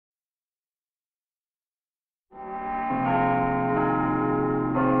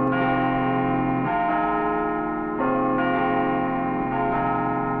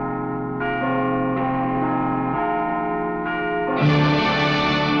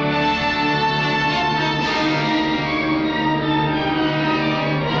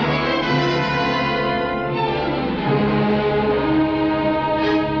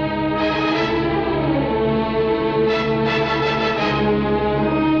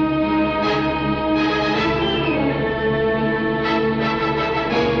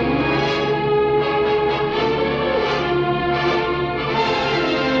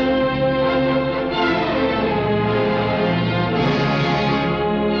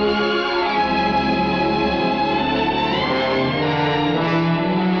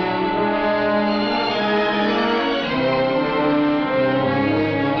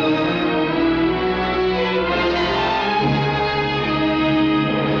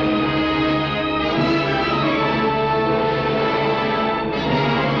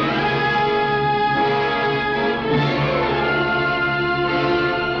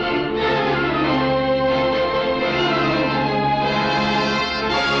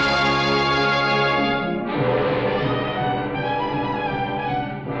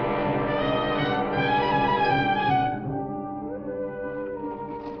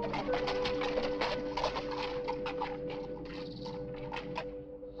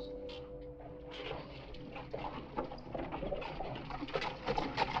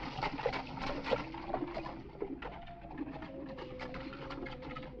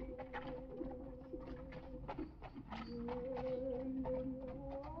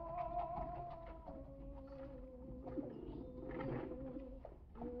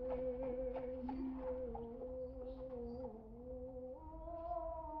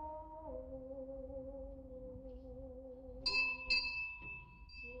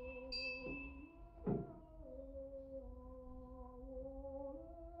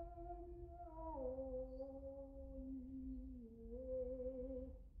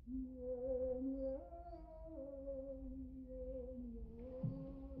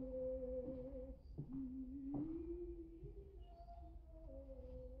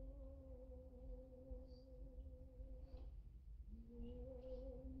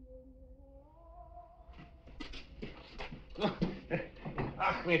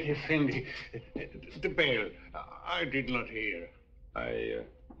Ahmed Effendi, the bell. I did not hear. I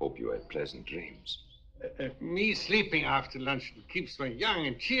hope you had pleasant dreams. Me sleeping after lunch keeps me young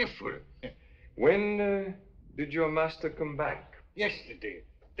and cheerful. When did your master come back? Yesterday.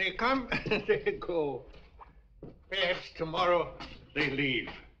 They come and they go. Perhaps tomorrow they leave.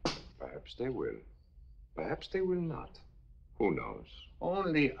 Perhaps they will. Perhaps they will not. Who knows?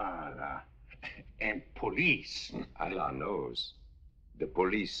 Only Allah and police. Allah knows. The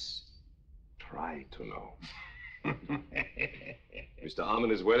police try to know. Mr.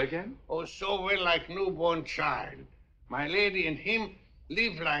 Armand is well again? Oh, so well, like newborn child. My lady and him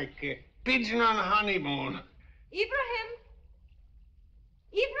live like a pigeon on honeymoon. Ibrahim!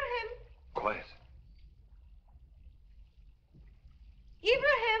 Ibrahim! Quiet.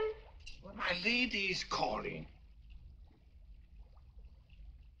 Ibrahim! Well, my lady is calling.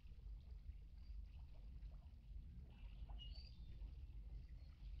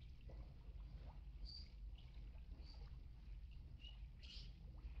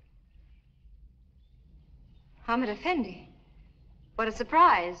 Ahmed Effendi. What a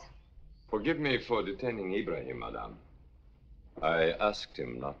surprise. Forgive me for detaining Ibrahim, madame. I asked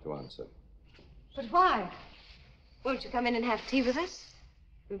him not to answer. But why? Won't you come in and have tea with us?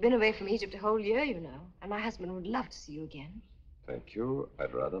 We've been away from Egypt a whole year, you know, and my husband would love to see you again. Thank you.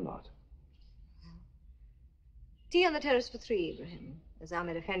 I'd rather not. Tea on the terrace for 3, Ibrahim, as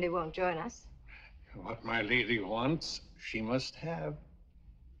Ahmed Effendi won't join us. What my lady wants, she must have.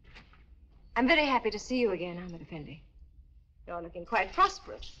 I'm very happy to see you again, Ahmed Effendi. You're looking quite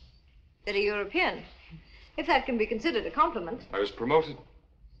prosperous. Very European, if that can be considered a compliment. I was promoted.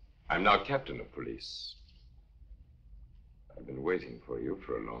 I'm now captain of police. I've been waiting for you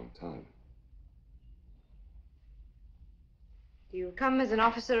for a long time. Do you come as an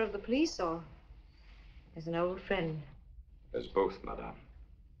officer of the police or as an old friend? As both, madame.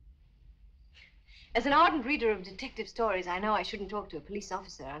 As an ardent reader of detective stories, I know I shouldn't talk to a police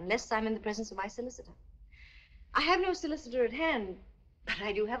officer unless I'm in the presence of my solicitor. I have no solicitor at hand, but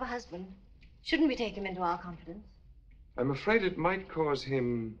I do have a husband. Shouldn't we take him into our confidence? I'm afraid it might cause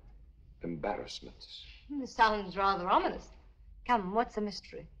him embarrassment. This sounds rather ominous. Come, what's the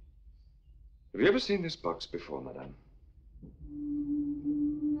mystery? Have you ever seen this box before, madame?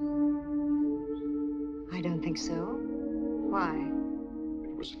 I don't think so. Why?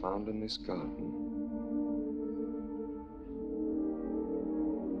 It was found in this garden.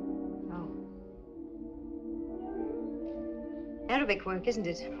 Arabic work, isn't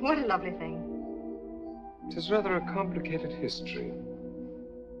it? What a lovely thing. It has rather a complicated history.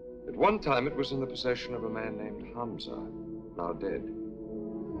 At one time, it was in the possession of a man named Hamza, now dead.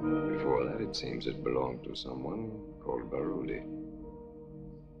 Before that, it seems it belonged to someone called Baroudi.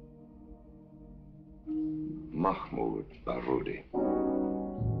 Mahmoud Baroudi.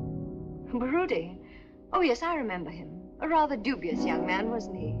 Baroudi? Oh, yes, I remember him. A rather dubious young man,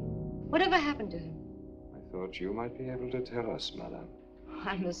 wasn't he? Whatever happened to him? I thought you might be able to tell us, madame.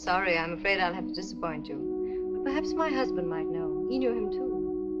 I'm sorry. I'm afraid I'll have to disappoint you. But perhaps my husband might know. He knew him,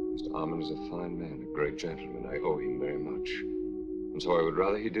 too. Mr. Armand is a fine man, a great gentleman. I owe him very much. And so I would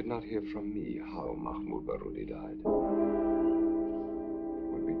rather he did not hear from me how Mahmoud Baroudi died. It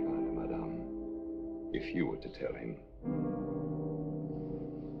would be kinder, madame, if you were to tell him.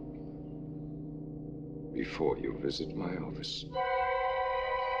 Before you visit my office.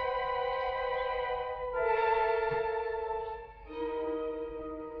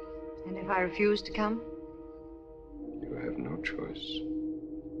 And if I refuse to come? You have no choice.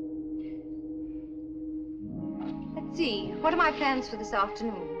 Let's see. What are my plans for this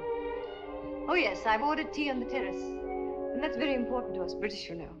afternoon? Oh, yes, I've ordered tea on the terrace. And that's very important to us British,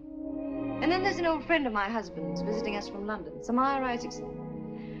 you know. And then there's an old friend of my husband's visiting us from London, Samaya Isaacson.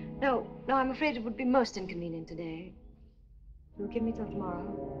 No, I'm afraid it would be most inconvenient today. You'll give me till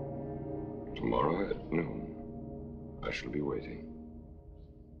tomorrow? Tomorrow at noon. I shall be waiting.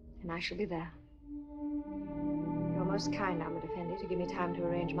 And I shall be there. You're most kind, Ahmed Effendi, to give me time to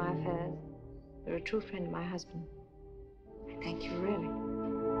arrange my affairs. You're a true friend of my husband. I thank you, really.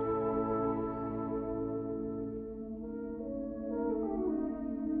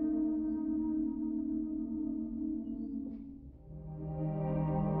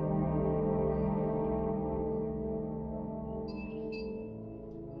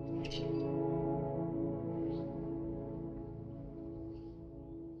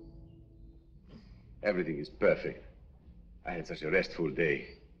 Everything is perfect. I had such a restful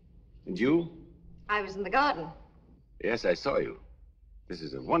day. And you? I was in the garden. Yes, I saw you. This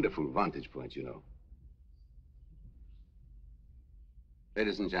is a wonderful vantage point, you know.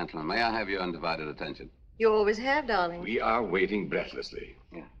 Ladies and gentlemen, may I have your undivided attention? You always have, darling. We are waiting breathlessly.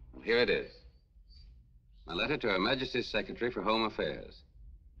 Yeah, well, here it is. A letter to Her Majesty's Secretary for Home Affairs,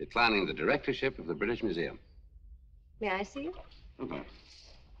 declining the directorship of the British Museum. May I see it? Mhm.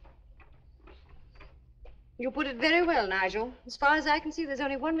 You put it very well, Nigel. As far as I can see, there's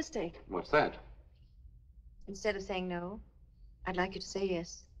only one mistake. What's that? Instead of saying no, I'd like you to say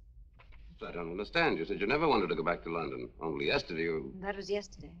yes. I don't understand. You said you never wanted to go back to London. Only yesterday you... That was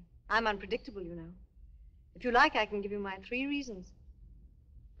yesterday. I'm unpredictable, you know. If you like, I can give you my 3 reasons.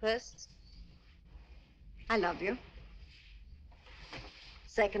 First, I love you.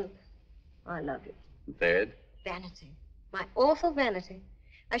 Second, I love you. Third? Vanity. My awful vanity.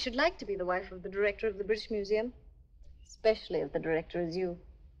 I should like to be the wife of the director of the British Museum. Especially if the director is you.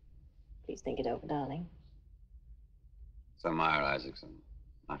 Please think it over, darling. Sir Meyer Isaacson,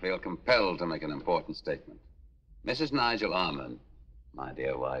 I feel compelled to make an important statement. Mrs. Nigel Armand, my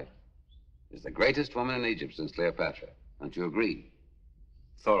dear wife, is the greatest woman in Egypt since Cleopatra. Don't you agree?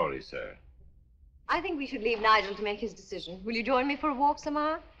 Thoroughly, sir. I think we should leave Nigel to make his decision. Will you join me for a walk,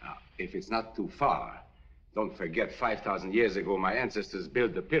 Samar? Now, if it's not too far, don't forget 5,000 years ago my ancestors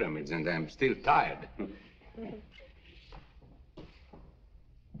built the pyramids and I'm still tired.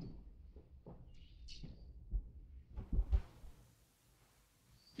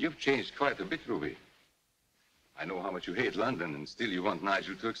 You've changed quite a bit, Ruby. I know how much you hate London, and still you want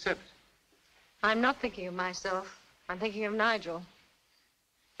Nigel to accept. I'm not thinking of myself. I'm thinking of Nigel.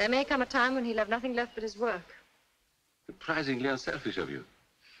 There may come a time when he'll have nothing left but his work. Surprisingly unselfish of you.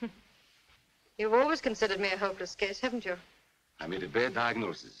 You've always considered me a hopeless case, haven't you? I made a bad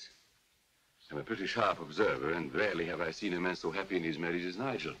diagnosis. I'm a pretty sharp observer, and rarely have I seen a man so happy in his marriage as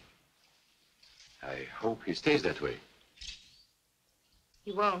Nigel. I hope he stays that way.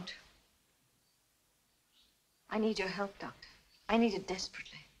 He won't. I need your help, Doctor. I need it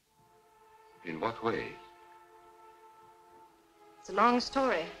desperately. In what way? It's a long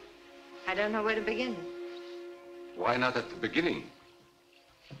story. I don't know where to begin. Why not at the beginning?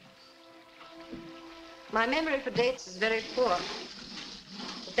 My memory for dates is very poor.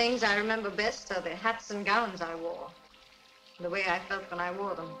 The things I remember best are the hats and gowns I wore, and the way I felt when I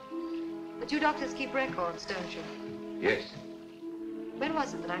wore them. But you doctors keep records, don't you? Yes. When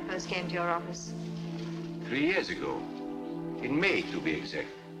was it that I first came to your office? 3 years ago. In May, to be exact.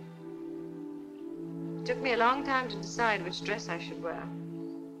 It took me a long time to decide which dress I should wear.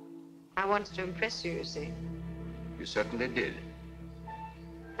 I wanted to impress you, you see. You certainly did.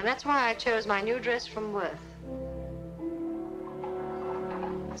 And that's why I chose my new dress from Worth.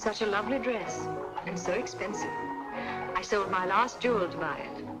 Such a lovely dress, and so expensive. I sold my last jewel to buy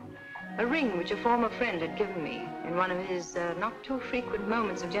it. A ring which a former friend had given me in one of his not too frequent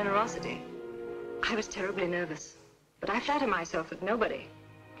moments of generosity. I was terribly nervous, but I flatter myself that nobody,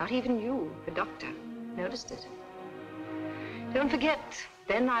 not even you, the doctor, noticed it. Don't forget,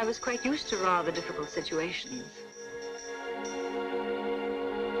 then I was quite used to rather difficult situations.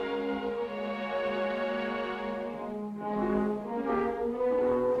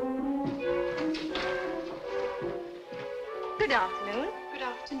 Good afternoon. Good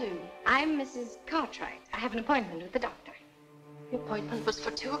afternoon. I'm Mrs. Cartwright. I have an appointment with the doctor. The appointment was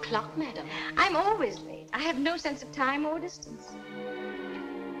for 2 o'clock, madam. I'm always late. I have no sense of time or distance.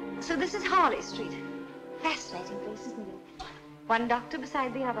 So this is Harley Street. Fascinating place, isn't it? One doctor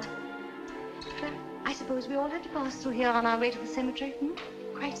beside the other. Well, I suppose we all have to pass through here on our way to the cemetery, hmm?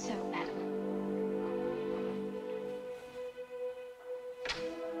 Quite so, madam.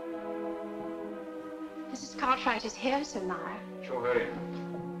 Mrs. Cartwright is here, Sir Meyer. Show her in.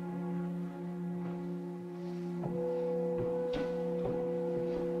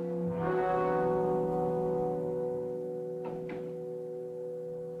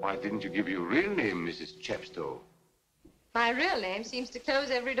 Why didn't you give your real name, Mrs. Chepstow? My real name seems to close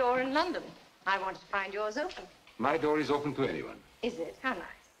every door in London. I wanted to find yours open. My door is open to anyone. Is it? How nice.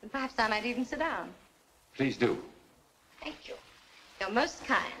 And perhaps I might even sit down. Please do. Thank you. You're most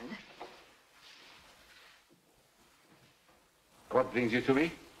kind. What brings you to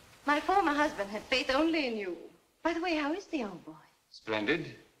me? My former husband had faith only in you. By the way, how is the old boy?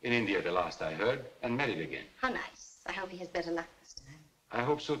 Splendid. In India, the last I heard, and married again. How nice. I hope he has better luck this time. I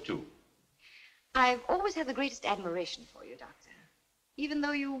hope so, too. I've always had the greatest admiration for you, Doctor. Even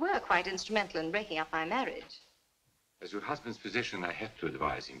though you were quite instrumental in breaking up my marriage. As your husband's physician, I have to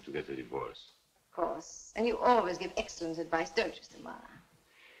advise him to get a divorce. Of course. And you always give excellent advice, don't you, Samara?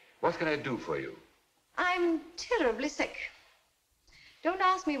 What can I do for you? I'm terribly sick. Don't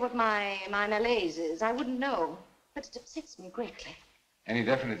ask me what my malaise is. I wouldn't know. But it upsets me greatly. Any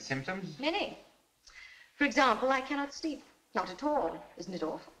definite symptoms? Many. For example, I cannot sleep. Not at all. Isn't it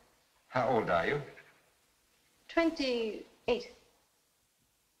awful? How old are you? 28.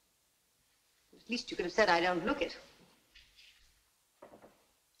 At least you could have said I don't look it.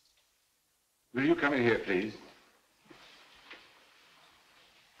 Will you come in here, please?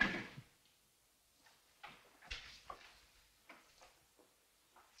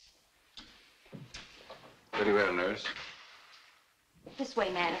 Very well, nurse. This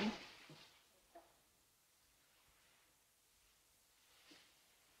way, madam.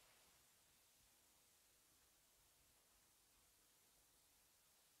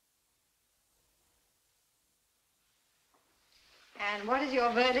 And what is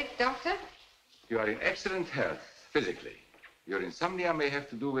your verdict, doctor? You are in excellent health, physically. Your insomnia may have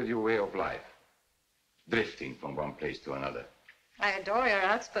to do with your way of life. Drifting from one place to another. I adore your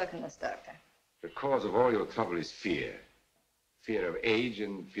outspokenness, doctor. The cause of all your trouble is fear. Fear of age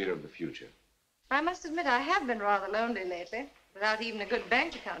and fear of the future. I must admit I have been rather lonely lately, without even a good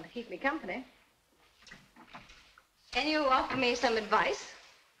bank account to keep me company. Can you offer me some advice?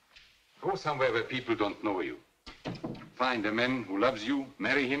 Go somewhere where people don't know you. Find a man who loves you,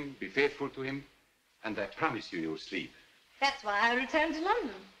 marry him, be faithful to him, and I promise you'll sleep. That's why I returned to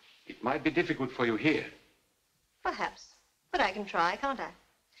London. It might be difficult for you here. Perhaps. But I can try, can't I?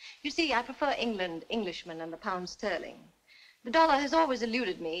 You see, I prefer England, Englishmen, and the pound sterling. The dollar has always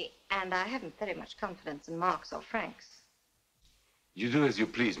eluded me, and I haven't very much confidence in marks or francs. You do as you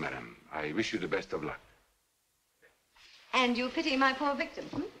please, madam. I wish you the best of luck. And you pity my poor victim,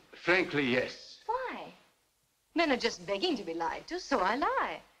 hmm? Frankly, yes. Why? Men are just begging to be lied to, so I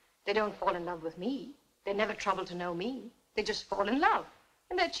lie. They don't fall in love with me. They never trouble to know me. They just fall in love,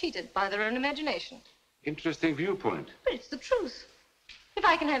 and they're cheated by their own imagination. Interesting viewpoint. But it's the truth. If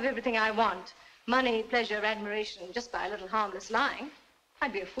I can have everything I want, money, pleasure, admiration, just by a little harmless lying,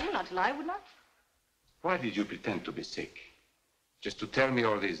 I'd be a fool not to lie, wouldn't I? Why did you pretend to be sick? Just to tell me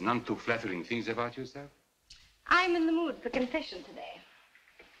all these none too flattering things about yourself? I'm in the mood for confession today.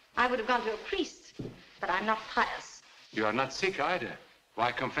 I would have gone to a priest, but I'm not pious. You are not sick either.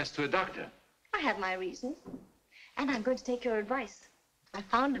 Why confess to a doctor? I have my reasons, and I'm going to take your advice. I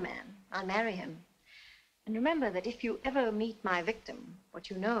found a man. I'll marry him. And remember that if you ever meet my victim, what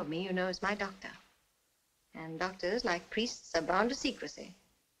you know of me, you know as my doctor. And doctors, like priests, are bound to secrecy.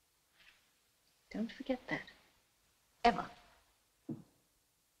 Don't forget that. Ever.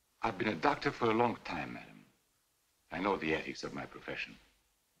 I've been a doctor for a long time, madam. I know the ethics of my profession.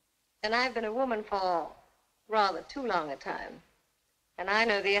 And I've been a woman for rather too long a time. And I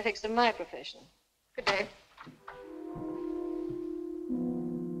know the ethics of my profession. Good day.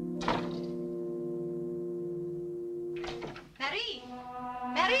 Marie!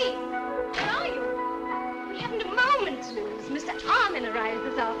 Marie! Where are you? We haven't a moment to lose. Mr. Armin arrives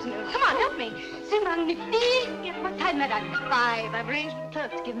this afternoon. Come on, help me. C'est magnifique. At what time, madame? 5. I've arranged with the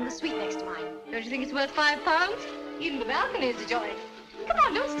clerk to give him the suite next to mine. Don't you think it's worth £5? Even the balcony is a joy. Come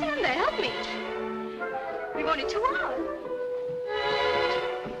on, don't stand there. Help me. We've only 2 hours.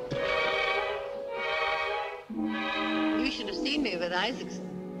 You should have seen me with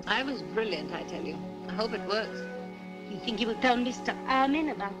Isaacson. I was brilliant, I tell you. I hope it works. You think you will tell Mr. Armin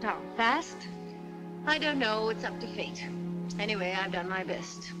about our past? I don't know. It's up to fate. Anyway, I've done my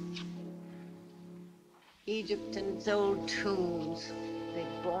best. Egypt and its old tombs. They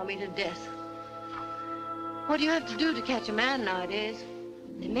bore me to death. What do you have to do to catch a man nowadays?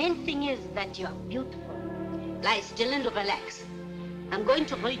 The main thing is that you're beautiful. Lie still and relax. I'm going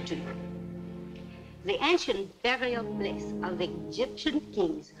to read to you. The ancient burial place of the Egyptian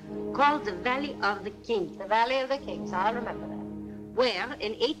kings, called the Valley of the Kings. The Valley of the Kings. I'll remember that. Where,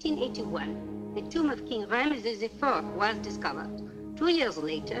 in 1881, the tomb of King Ramesses IV was discovered. 2 years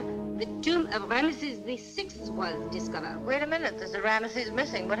later, the tomb of Ramesses VI was discovered. Wait a minute. There's a Ramesses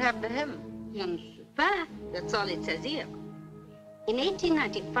missing. What happened to him? Je ne sais pas. That's all it says here. In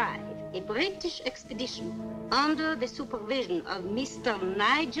 1895, a British expedition under the supervision of Mr.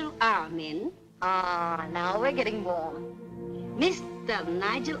 Nigel Armin. Ah, now we're getting warm. Mr.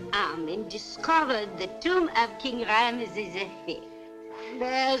 Nigel Armin discovered the tomb of King Ramesses V.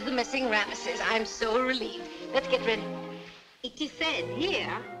 There's the missing Ramesses. I'm so relieved. Let's get ready. It is said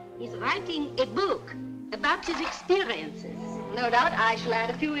here he's writing a book about his experiences. No doubt I shall add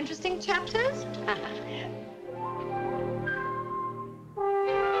a few interesting chapters.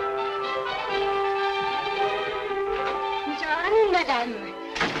 John, madame,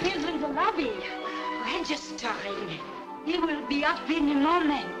 he's in the lobby, registering. He will be up in a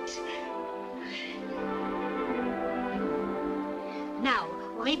moment. Now,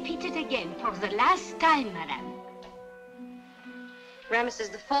 repeat it again for the last time, madame.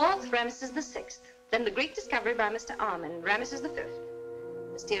 Ramesses IV, Ramesses VI. Then the great discovery by Mr. Armin, Ramesses V.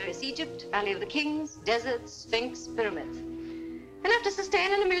 Mysterious Egypt, Valley of the Kings, deserts, Sphinx, pyramids. Enough to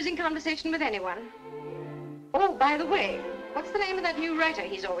sustain an amusing conversation with anyone. Oh, by the way, what's the name of that new writer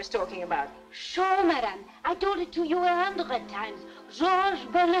he's always talking about? Shaw, madame. I told it to you 100 times. Georges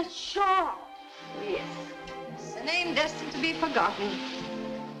Bernard Shaw. Yes. It's a name destined to be forgotten.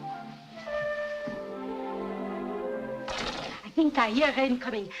 I think I hear rain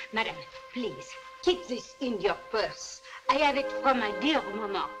coming. Madame, please, keep this in your purse. I have it from my dear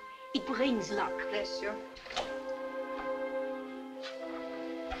Mama. It brings luck. Bless you.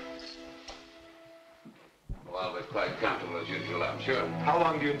 Well, we're quite comfortable as usual, I'm sure. How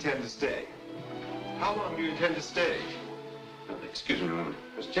long do you intend to stay? How long do you intend to stay? Excuse me a moment.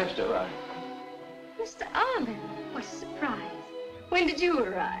 Miss Chepstow, Mr. Armin, what a surprise. When did you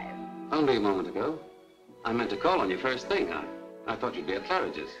arrive? Only a moment ago. I meant to call on you first thing. I thought you'd be at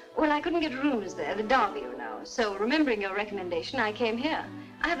Claridge's. Well, I couldn't get rooms there, the Derby, you know. So, remembering your recommendation, I came here.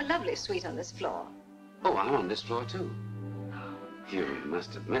 I have a lovely suite on this floor. Oh, I'm on this floor, too. You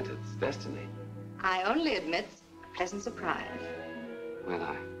must admit it's destiny. I only admit a pleasant surprise.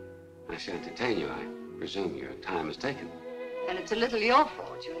 Well, I shall entertain you. I presume your time is taken. And it's a little your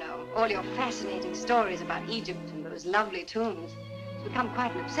fault, you know. All your fascinating stories about Egypt and those lovely tombs. It's become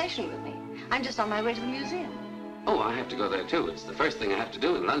quite an obsession with me. I'm just on my way to the museum. Oh, I have to go there, too. It's the first thing I have to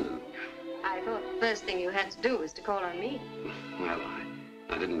do in London. I thought the first thing you had to do was to call on me. Well,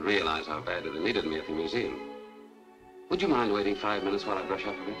 I didn't realize how badly they needed me at the museum. Would you mind waiting 5 minutes while I brush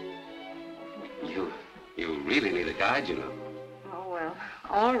up a bit? You really need a guide, you know. Oh, well,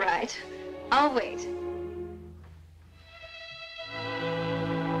 all right. I'll wait.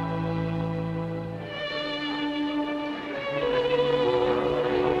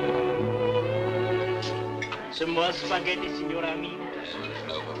 Some more spaghetti, signora mia?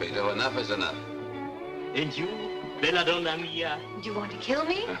 No, Papito, enough is enough. And you, Bella Donna mia? Do you want to kill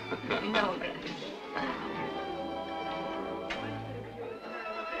me? No, Brent.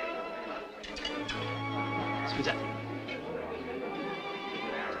 Scusate.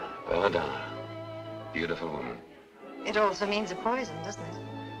 Bella Donna. Beautiful woman. It also means a poison, doesn't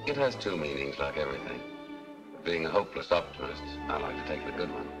it? It has two meanings, like everything. Being a hopeless optimist, I like to take the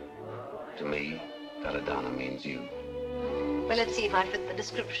good one. To me, Bella Donna means you. Well, let's see if I fit the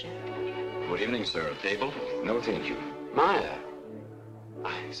description. Good evening, sir. A table? No, thank you. Maya,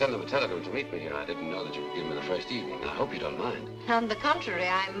 I sent them a telegram to meet me here. I didn't know that you would give me the first evening. I hope you don't mind. On the contrary,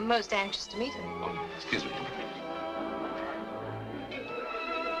 I'm most anxious to meet him. Oh, excuse me.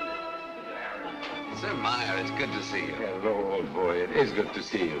 Sir Meyer, it's good to see you. Hello, old boy. It is good to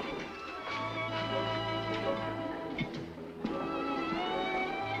see you.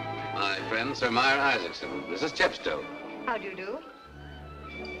 My friend, Sir Meyer Isaacson. Mrs. Chepstow. How do you do?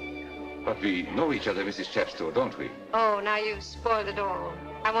 But we know each other, Mrs. Chepstow, don't we? Oh, now you've spoiled it all.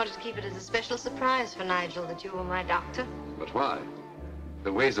 I wanted to keep it as a special surprise for Nigel that you were my doctor. But why?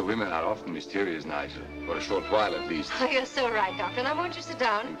 The ways of women are often mysterious, Nigel. For a short while, at least. Oh, you're so right, Doctor. And I want you to sit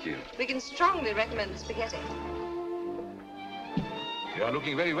down. Thank you. We can strongly recommend the spaghetti. You are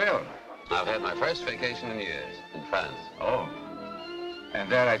looking very well. I've had my first vacation in years, in France. Oh. And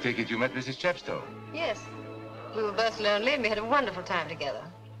there, I take it, you met Mrs. Chepstow. Yes. We were both lonely and we had a wonderful time together.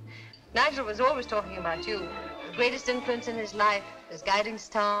 Nigel was always talking about you. The greatest influence in his life, his guiding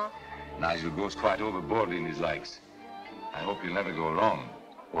star. Nigel goes quite overboard in his likes. I hope you'll never go wrong.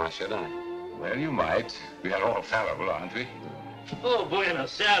 Why should I? Well, you might. We are all fallible, aren't we? Oh,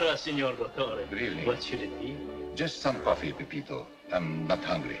 buonasera, signor Dottore. Good evening. What should it be? Just some coffee, Pepito. I'm not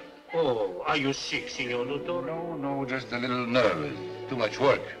hungry. Oh, are you sick, signor Dottore? No, just a little nervous. Too much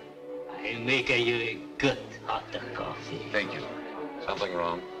work. I'll make you a good hot coffee. Thank you. Something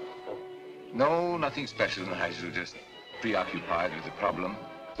wrong? No, nothing special, Nigel. Just preoccupied with the problem.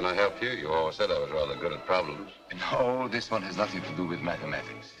 Can I help you? You always said I was rather good at problems. No, this one has nothing to do with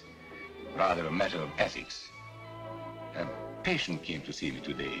mathematics. Rather a matter of ethics. A patient came to see me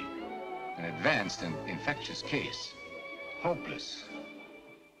today. An advanced and infectious case. Hopeless.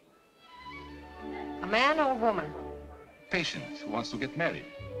 A man or a woman? Patient who wants to get married.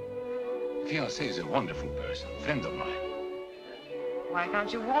 The fiancé is a wonderful person, friend of mine. Why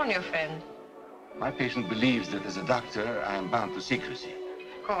can't you warn your friend? My patient believes that as a doctor, I am bound to secrecy.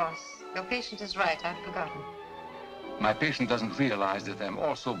 Of course. Your patient is right. I'd forgotten. My patient doesn't realize that I'm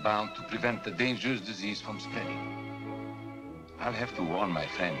also bound to prevent the dangerous disease from spreading. I'll have to warn my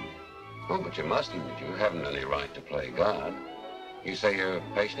friend. Oh, but you mustn't. You haven't any right to play God. You say your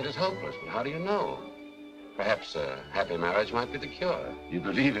patient is hopeless, but how do you know? Perhaps a happy marriage might be the cure. You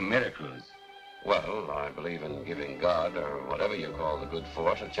believe in miracles? Well, I believe in giving God, or whatever you call the good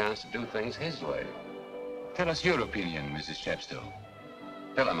force, a chance to do things his way. Tell us your opinion, Mrs. Chepstow.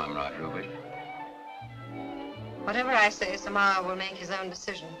 Tell him I'm right, Ruby. Whatever I say, Samara will make his own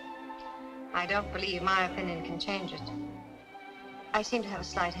decision. I don't believe my opinion can change it. I seem to have a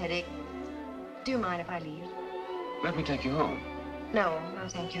slight headache. Do you mind if I leave? Let me take you home. No,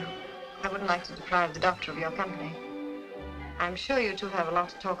 thank you. I wouldn't like to deprive the doctor of your company. I'm sure you two have a lot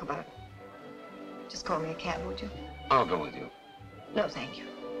to talk about. Just call me a cab, would you? I'll go with you. No, thank you.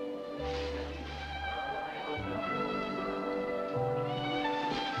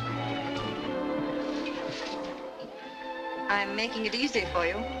 I'm making it easy for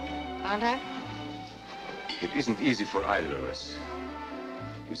you, aren't I? It isn't easy for either of us.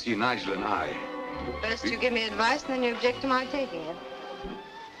 You see, Nigel and I... First you give me advice, and then you object to my taking it.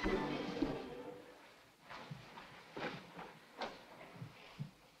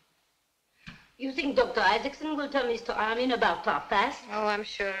 You think Dr. Isaacson will tell Mr. Armin about our past? Oh, I'm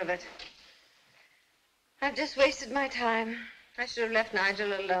sure of it. I've just wasted my time. I should have left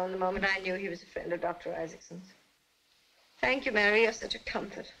Nigel alone the moment I knew he was a friend of Dr. Isaacson's. Thank you, Mary. You're such a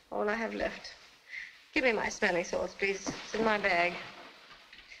comfort. All I have left. Give me my smelling salts, please. It's in my bag.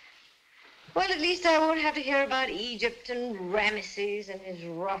 Well, at least I won't have to hear about Egypt and Ramesses and his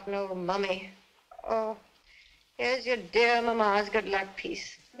rotten old mummy. Oh, here's your dear Mama's good luck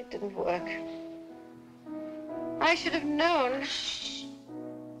piece. It didn't work. I should have known.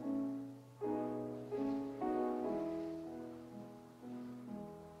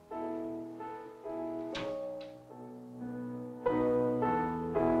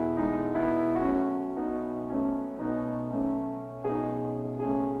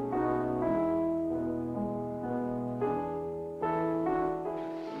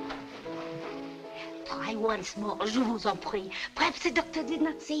 Try once more, je vous en prie. Perhaps the doctor did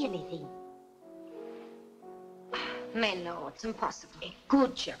not say anything. Mais no, it's impossible.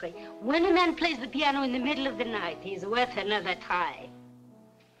 Good, Sherry. When a man plays the piano in the middle of the night, he's worth another try.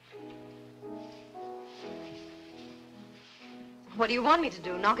 What do you want me to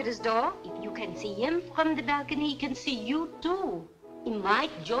do? Knock at his door? If you can see him from the balcony, he can see you too. He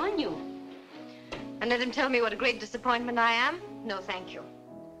might join you. And let him tell me what a great disappointment I am? No, thank you.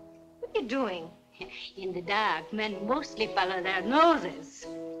 What are you doing? In the dark, men mostly follow their noses.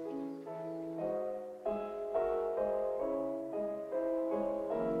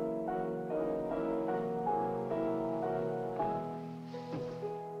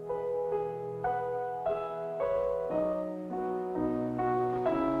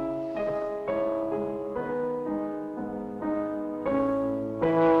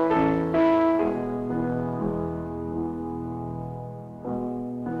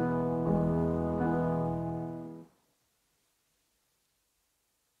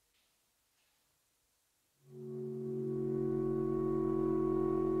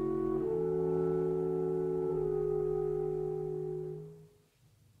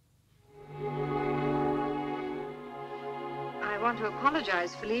 I want to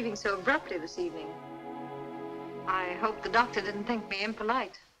apologize for leaving so abruptly this evening. I hope the doctor didn't think me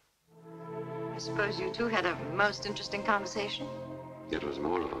impolite. I suppose you two had a most interesting conversation. It was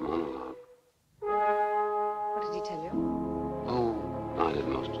more of a monologue. What did he tell you? Oh, I did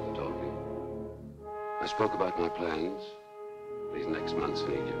most of the talking. I spoke about my plans, these next months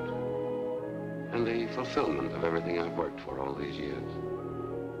in Egypt, and the fulfillment of everything I've worked for all these years.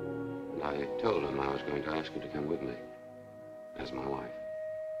 And I told him I was going to ask you to come with me as my wife.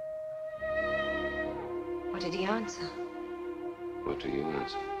 What did he answer? What do you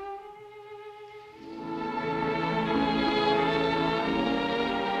answer?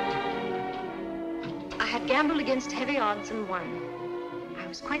 I had gambled against heavy odds and won. I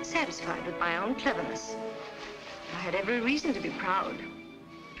was quite satisfied with my own cleverness. I had every reason to be proud.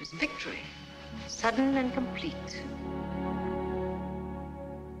 It was victory, sudden and complete.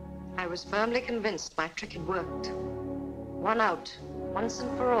 I was firmly convinced my trick had worked. Won out, once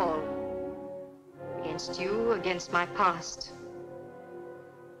and for all. Against you, against my past.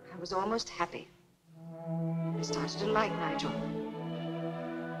 I was almost happy. I started to like Nigel.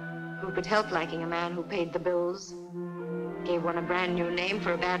 Who could help liking a man who paid the bills, gave one a brand new name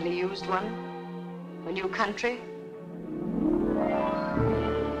for a badly used one, a new country?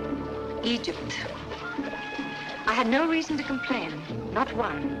 Egypt. I had no reason to complain, not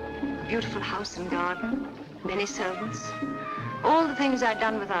one. A beautiful house and garden, many servants, all the things I'd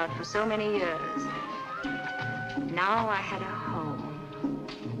done without for so many years. Now I had a home.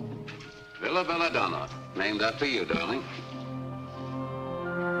 Villa Bella Donna, named after you, darling.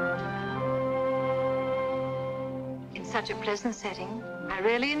 In such a pleasant setting, I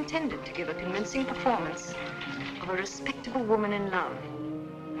really intended to give a convincing performance of a respectable woman in love.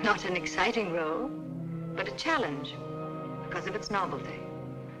 Not an exciting role, but a challenge because of its novelty.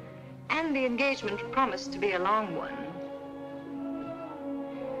 And the engagement promised to be a long one.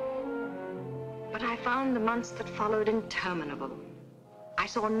 But I found the months that followed interminable. I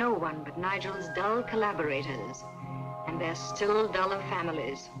saw no one but Nigel's dull collaborators and their still duller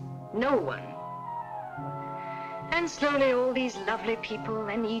families. No one. And slowly all these lovely people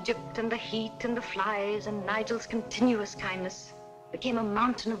and Egypt and the heat and the flies and Nigel's continuous kindness became a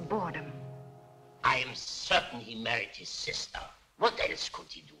mountain of boredom. I am certain he married his sister. What else could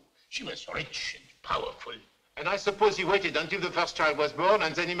he do? She was rich and powerful. And I suppose he waited until the first child was born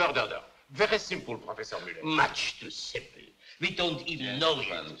and then he murdered her. Very simple, Professor Müller. Much too simple. We don't even know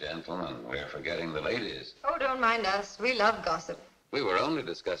him. Gentlemen, we're forgetting the ladies. Oh, don't mind us. We love gossip. We were only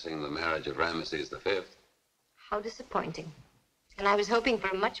discussing the marriage of Ramesses V. How disappointing. And I was hoping for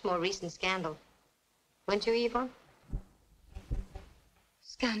a much more recent scandal. Weren't you, Yvonne?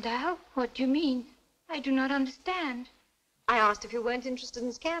 Scandal? What do you mean? I do not understand. I asked if you weren't interested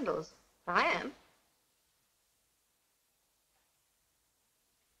in scandals. I am.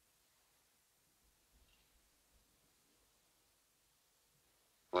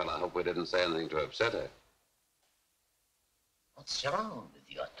 Well, I hope we didn't say anything to upset her. What's wrong with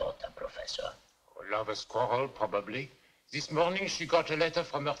your daughter, Professor? A lover's quarrel, probably. This morning she got a letter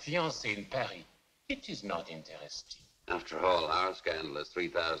from her fiancé in Paris. It is not interesting. After all, our scandal is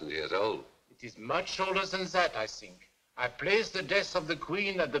 3,000 years old. It is much older than that, I think. I placed the death of the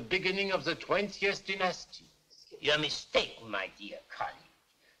queen at the beginning of the 20th dynasty. You're mistaken, my dear colleague.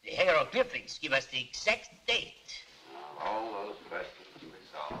 The hieroglyphics give us the exact date. All those questions can be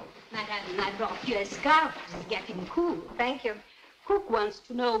solved. Madame, I brought you a scarf. It's getting cool. Thank you. Cook wants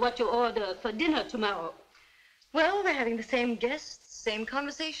to know what you order for dinner tomorrow. Well, we're having the same guests, same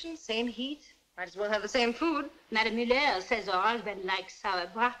conversation, same heat. Might as well have the same food. Madame Müller says her husband likes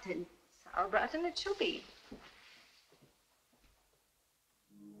sauerbraten. Sauerbraten it shall be.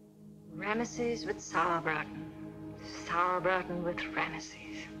 Ramesses with sauerbraten. Sauerbraten with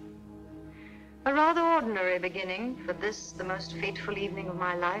Ramesses. A rather ordinary beginning for this, the most fateful evening of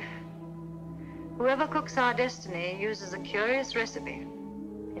my life. Whoever cooks our destiny uses a curious recipe.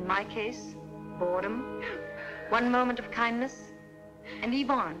 In my case, boredom, one moment of kindness, and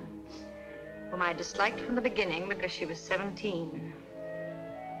Yvonne, whom I disliked from the beginning because she was 17.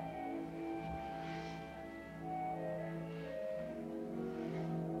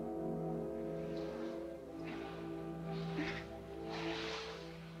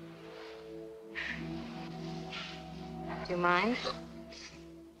 Do you mind?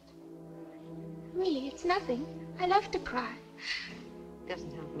 Really, it's nothing. I love to cry.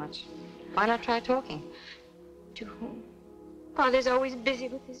 Doesn't help much. Why not try talking? To whom? Father's always busy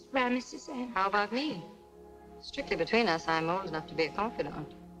with his Ramesses and... How about me? Strictly between us, I'm old enough to be a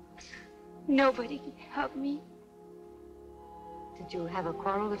confidant. Nobody can help me. Did you have a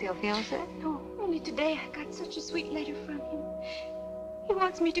quarrel with your fiancé? No, only today I got such a sweet letter from him. He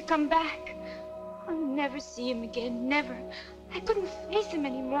wants me to come back. I'll never see him again, never. I couldn't face him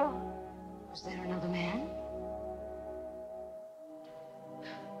anymore. Was there another man?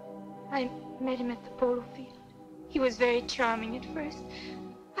 I met him at the polo field. He was very charming at first.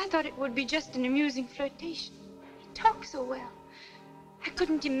 I thought it would be just an amusing flirtation. He talked so well. I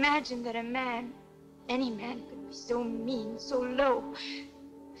couldn't imagine that a man, any man, could be so mean, so low.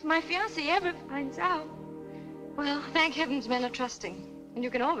 If my fiancé ever finds out... Well, thank heavens men are trusting. And you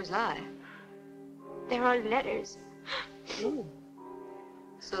can always lie. There are letters. Ooh.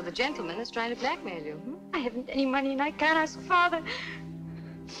 So the gentleman is trying to blackmail you, hmm? I haven't any money and I can't ask Father.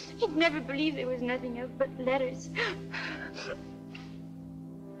 He'd never believe there was nothing else but letters.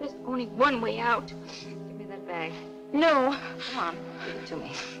 There's only one way out. Give me that bag. No. Come on, give it to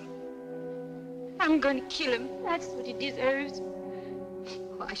me. I'm going to kill him. That's what he deserves.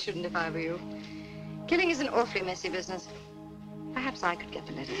 Oh, I shouldn't if I were you. Killing is an awfully messy business. Perhaps I could get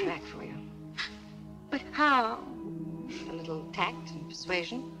the letters back for you. But how? A little tact and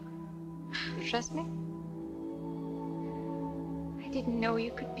persuasion. You trust me? I didn't know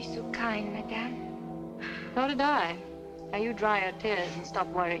you could be so kind, Madame. Nor did I. Now you dry your tears and stop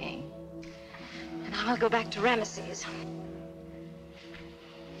worrying. And I'll go back to Ramesses.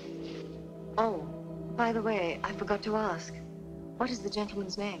 Oh, by the way, I forgot to ask. What is the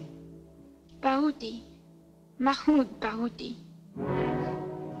gentleman's name? Baroudi. Mahmoud Baroudi.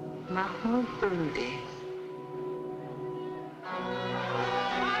 Mahmoud Baroudi.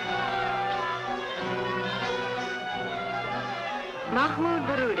 Mahmoud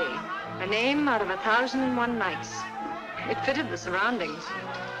Baroudi, a name out of 1,001 nights. It fitted the surroundings.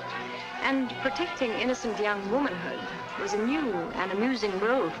 And protecting innocent young womanhood was a new and amusing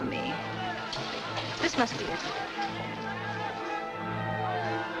role for me. This must be it.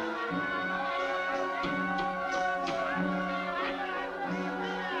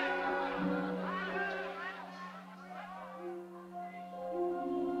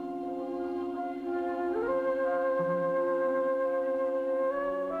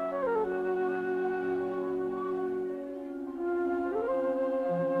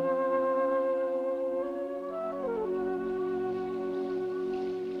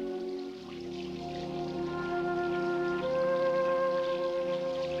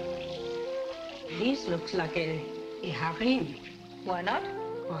 looks like a harem. Why not?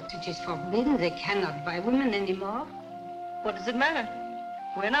 But it is forbidden. They cannot buy women anymore. What does it matter?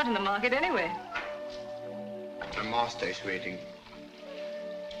 We're not in the market anyway. The master is waiting.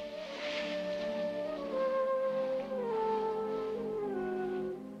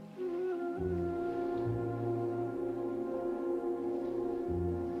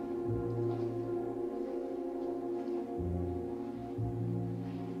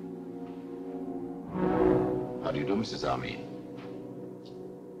 How do you do, Mrs. Armin?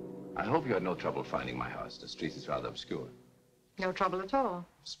 I hope you had no trouble finding my house. The street is rather obscure. No trouble at all.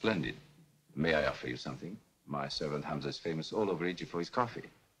 Splendid. May I offer you something? My servant Hamza is famous all over Egypt for his coffee.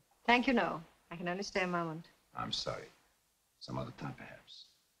 Thank you, no. I can only stay a moment. I'm sorry. Some other time, perhaps.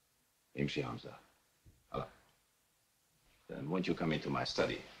 Imshi Hamza. Hello. Then won't you come into my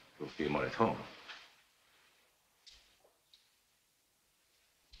study? You'll feel more at home.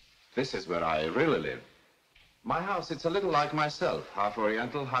 This is where I really live. My house, it's a little like myself, half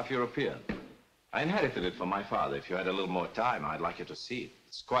Oriental, half European. I inherited it from my father. If you had a little more time, I'd like you to see it.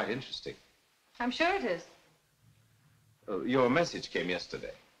 It's quite interesting. I'm sure it is. Your message came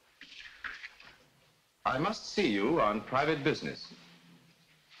yesterday. I must see you on private business.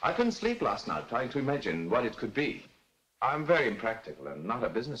 I couldn't sleep last night trying to imagine what it could be. I'm very impractical and not a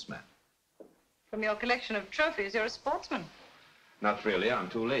businessman. From your collection of trophies, you're a sportsman. Not really. I'm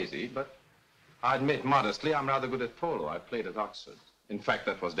too lazy, but I admit modestly I'm rather good at polo. I played at Oxford. In fact,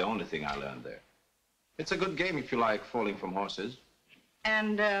 that was the only thing I learned there. It's a good game if you like falling from horses.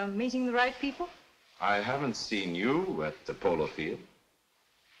 And meeting the right people? I haven't seen you at the polo field.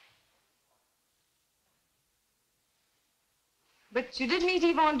 But you did meet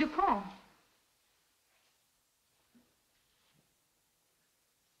Yvonne Dupont.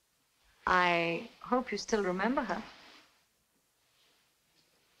 I hope you still remember her.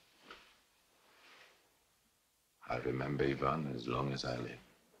 I remember Yvonne as long as I live.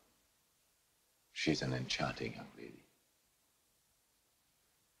 She's an enchanting young lady.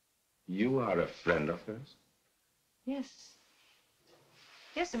 You are a friend of hers? Yes.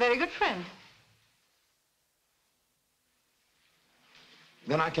 Yes, a very good friend.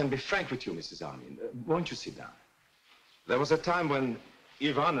 Then I can be frank with you, Mrs. Armin. Won't you sit down? There was a time when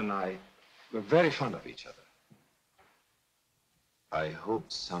Yvonne and I were very fond of each other. I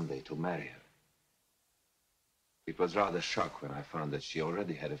hoped someday to marry her. It was rather a shock when I found that she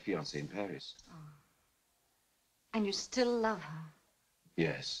already had a fiancé in Paris. Oh. And you still love her?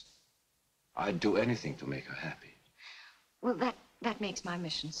 Yes. I'd do anything to make her happy. Well, that makes my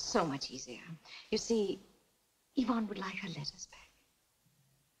mission so much easier. You see, Yvonne would like her letters back.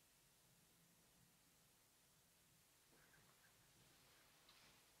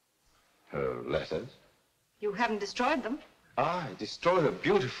 Her letters? You haven't destroyed them. I destroyed her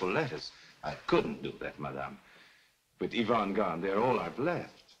beautiful letters. I couldn't do that, madame. With Yvonne gone, they're all I've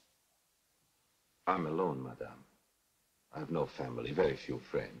left. I'm alone, madame. I have no family, very few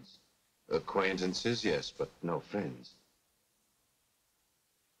friends. Acquaintances, yes, but no friends.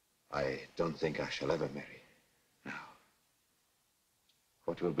 I don't think I shall ever marry. Now,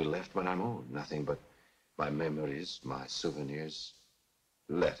 what will be left when I'm old? Nothing but my memories, my souvenirs,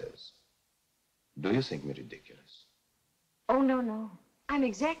 letters. Do you think me ridiculous? Oh, no, no. I'm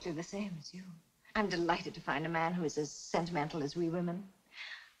exactly the same as you. I'm delighted to find a man who is as sentimental as we women.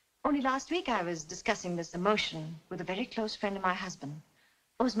 Only last week I was discussing this emotion with a very close friend of my husband,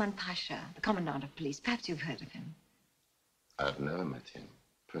 Osman Pasha, the commandant of police. Perhaps you've heard of him. I've never met him,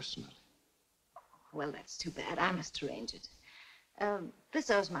 personally. Well, that's too bad. I must arrange it.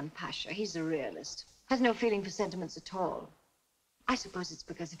 This Osman Pasha, he's a realist. Has no feeling for sentiments at all. I suppose it's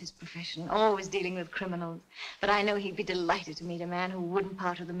because of his profession, always dealing with criminals. But I know he'd be delighted to meet a man who wouldn't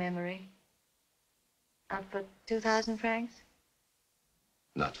part with the memory. Not for 2,000 francs?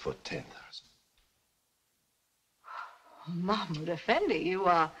 Not for 10,000. Oh, Mahmoud Effendi, you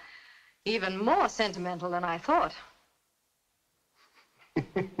are even more sentimental than I thought.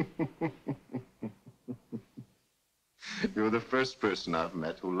 You're the first person I've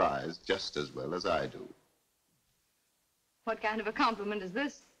met who lies just as well as I do. What kind of a compliment is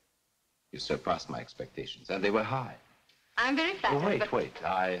this? You surpassed my expectations, and they were high. I'm very flattered, Oh, wait.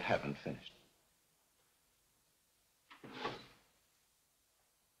 I haven't finished.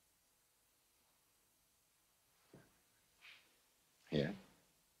 Here?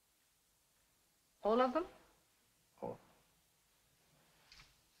 All of them? All.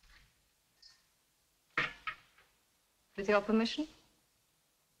 With your permission?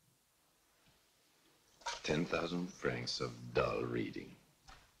 10,000 francs of dull reading.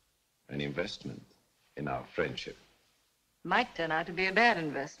 An investment in our friendship. Might turn out to be a bad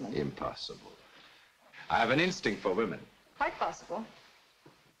investment. Impossible. I have an instinct for women. Quite possible.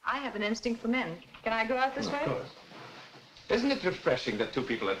 I have an instinct for men. Can I go out this way? Of course. Isn't it refreshing that two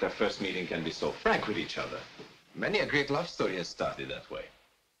people at their first meeting can be so frank with each other? Many a great love story has started that way.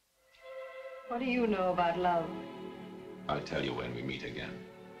 What do you know about love? I'll tell you when we meet again.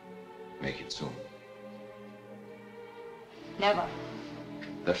 Make it soon. Never.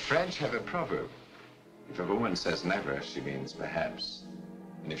 The French have a proverb. If a woman says never, she means perhaps.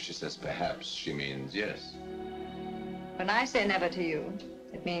 And if she says perhaps, she means yes. When I say never to you,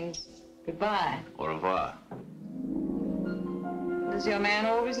 it means goodbye. Au revoir. Does your man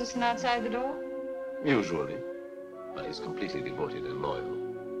always listen outside the door? Usually. But he's completely devoted and loyal.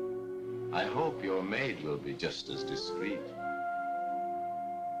 I hope your maid will be just as discreet.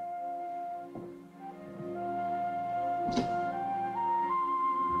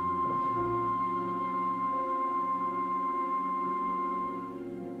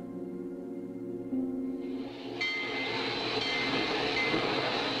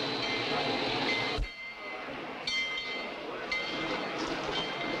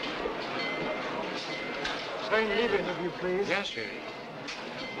 Train leader interview, please. Yes, sir.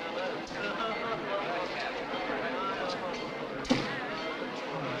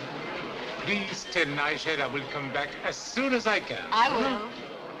 Please tell Nigel I will come back as soon as I can. I will.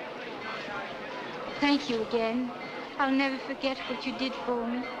 Thank you again. I'll never forget what you did for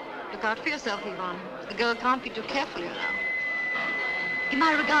me. Look out for yourself, Yvonne. The girl can't be too careful, you know. Give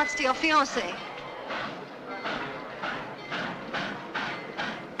my regards to your fiancé.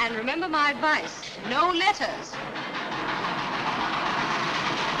 And remember my advice. No letters.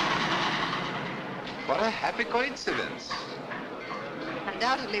 What a happy coincidence.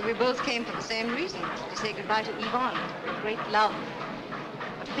 Undoubtedly, we both came for the same reason. To say goodbye to Yvonne. Great love.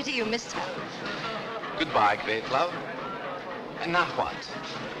 What a pity you missed her. Goodbye, great love. And now what?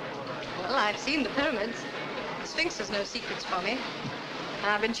 Well, I've seen the pyramids. The Sphinx has no secrets for me.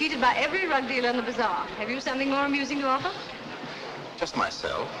 And I've been cheated by every rug dealer in the bazaar. Have you something more amusing to offer? Just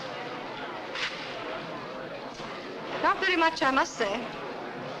myself. Not very much, I must say.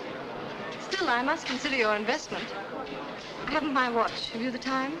 Still, I must consider your investment. I haven't my watch. Have you the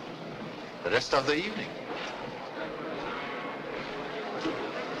time? The rest of the evening.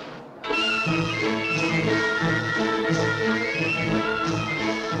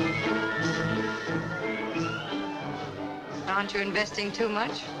 Aren't you investing too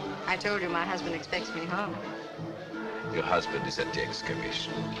much? I told you my husband expects me home. Your husband is at the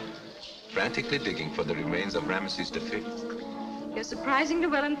excavation, frantically digging for the remains of Ramesses V. You're surprisingly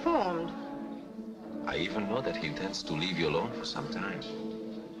well informed. I even know that he intends to leave you alone for some time.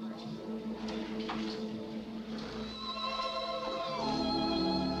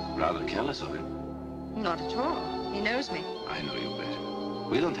 Rather careless of him. Not at all. He knows me. I know you better.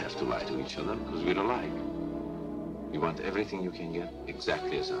 We don't have to lie to each other because we're alike. You want everything you can get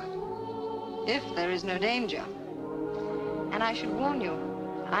exactly as I do. If there is no danger. And I should warn you,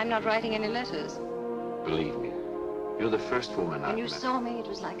 I'm not writing any letters. Believe me, you're the first woman I've When you met. saw me, it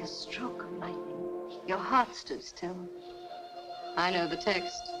was like a stroke of lightning. Your heart stood still. I know the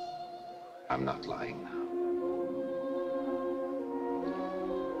text. I'm not lying now.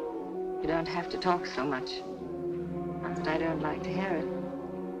 You don't have to talk so much. Not that I don't like to hear it.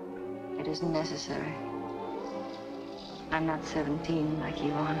 It isn't necessary. I'm not 17 like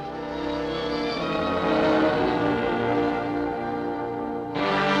Yvonne.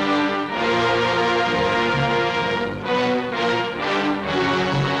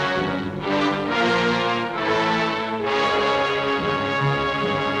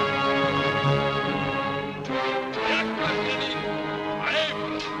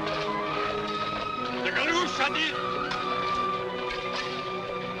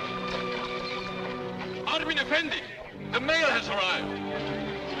 Armin Effendi, the mail has arrived.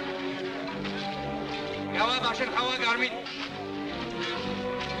 Yavaş başın hava Armin.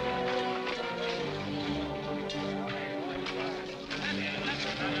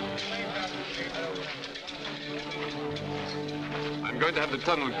 I'm going to have the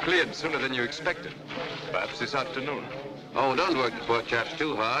tunnel cleared sooner than you expected. Perhaps this afternoon. Oh, don't work the poor chaps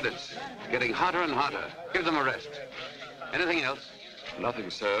too hard. It's getting hotter and hotter. Give them a rest. Anything else? Nothing,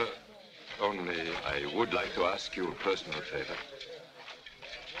 sir. Only I would like to ask you a personal favor.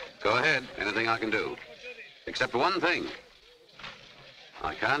 Go ahead. Anything I can do. Except one thing.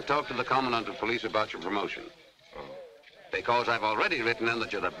 I can't talk to the commandant of police about your promotion. Oh. Because I've already written in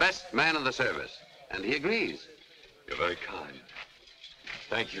that you're the best man in the service. And he agrees. You're very kind.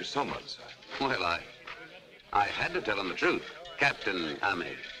 Thank you so much, sir. Well, I had to tell him the truth. Captain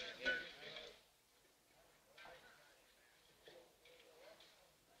Ahmed.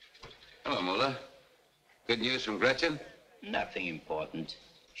 Hello, Mullah. Good news from Gretchen? Nothing important.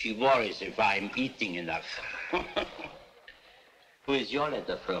 She worries if I'm eating enough. Who is your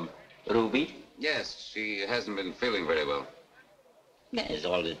letter from? Ruby? Yes, she hasn't been feeling very well. There's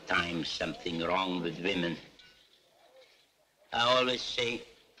all the time something wrong with women. I always say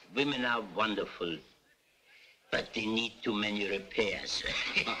women are wonderful, but they need too many repairs.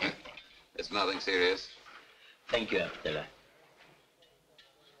 It's nothing serious. Thank you, Abdullah.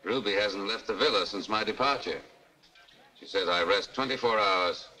 Ruby hasn't left the villa since my departure. She says I rest 24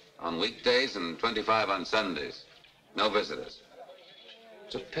 hours on weekdays and 25 on Sundays. No visitors.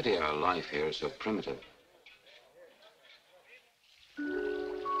 It's a pity our life here is so primitive.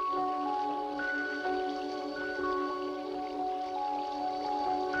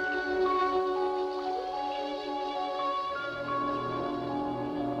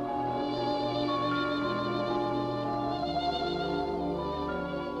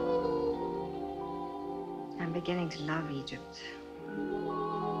 I'm beginning to love Egypt.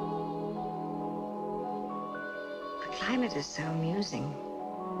 The climate is so amusing.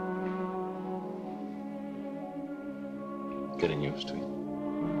 Getting used to it.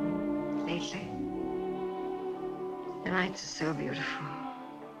 Lately, the nights are so beautiful.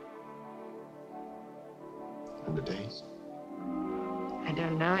 And the days? I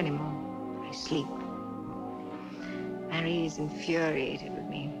don't know anymore. I sleep. Marie is infuriated with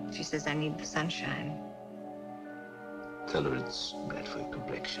me. She says I need the sunshine. Tell her it's bad for your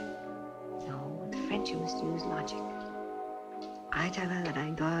complexion. No, with the French you must use logic. I tell her that I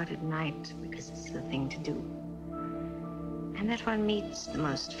go out at night because it's the thing to do. And that one meets the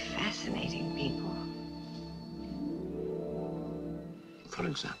most fascinating people. For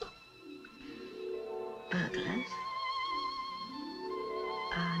example? Burglars.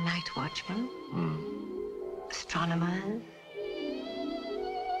 Night watchmen. Astronomers.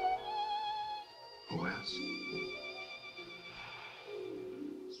 Who else?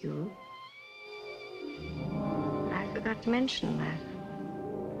 You. I forgot to mention that.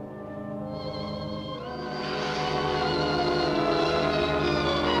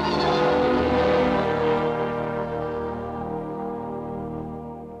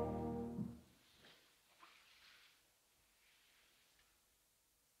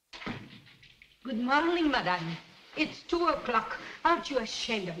 Good morning, madame. It's 2 o'clock. Aren't you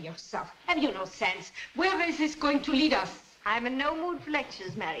ashamed of yourself? Have you no sense? Where is this going to lead us? I'm in no mood for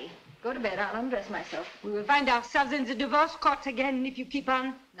lectures, Mary. Go to bed. I'll undress myself. We will find ourselves in the divorce court again if you keep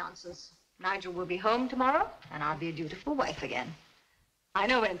on. Nonsense. Nigel will be home tomorrow, and I'll be a dutiful wife again. I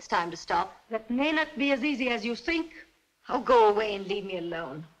know when it's time to stop. That may not be as easy as you think. Oh, go away and leave me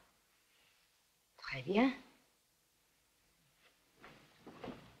alone. Très bien.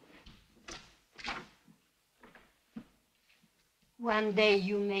 One day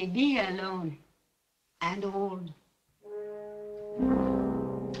you may be alone and old.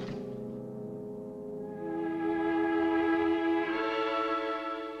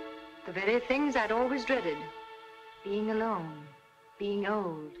 The very things I'd always dreaded. Being alone, being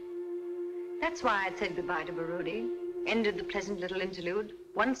old. That's why I'd said goodbye to Barudi, ended the pleasant little interlude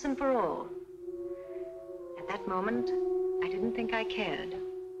once and for all. At that moment, I didn't think I cared.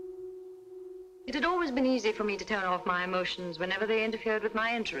 It had always been easy for me to turn off my emotions whenever they interfered with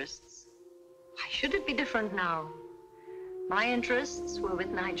my interests. Why should it be different now? My interests were with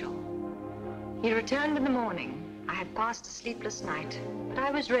Nigel. He returned in the morning. I had passed a sleepless night, but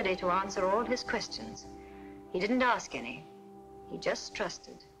I was ready to answer all his questions. He didn't ask any. He just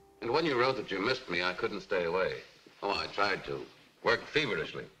trusted. And when you wrote that you missed me, I couldn't stay away. Oh, I tried to. Worked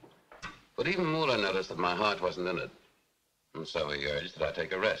feverishly. But even Moula noticed that my heart wasn't in it. And so he urged that I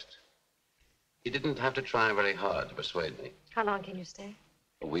take a rest. He didn't have to try very hard to persuade me. How long can you stay?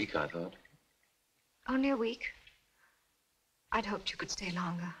 A week, I thought. Only a week? I'd hoped you could stay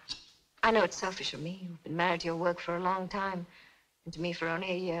longer. I know it's selfish of me. You've been married to your work for a long time, and to me for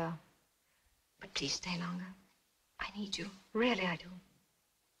only a year. But please stay longer. I need you. Really, I do.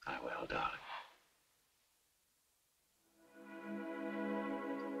 I will, darling.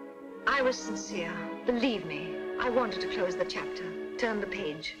 I was sincere. Believe me. I wanted to close the chapter, turn the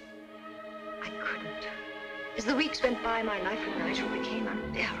page. I couldn't. As the weeks went by, my life with Nigel became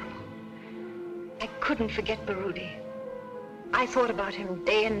unbearable. I couldn't forget Barudi. I thought about him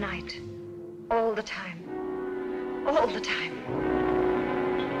day and night. All the time. All the time.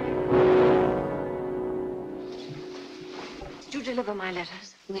 Did you deliver my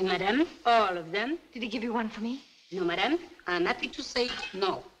letters? Oui, madame. All of them. Did he give you one for me? No, madame. I'm happy to say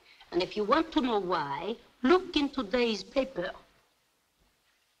no. And if you want to know why, look in today's paper.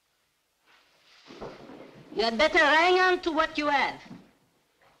 You had better hang on to what you have.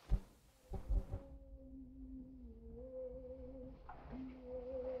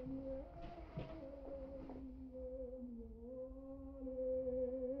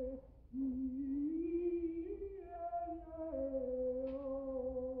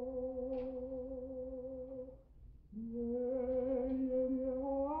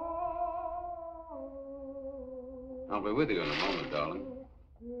 I'll be with you in a moment, darling.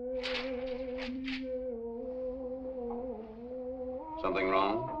 Something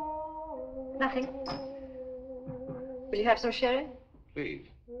wrong? Nothing. Will you have some sherry? Please.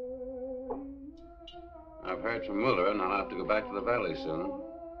 I've heard from Muller, and I'll have to go back to the valley soon.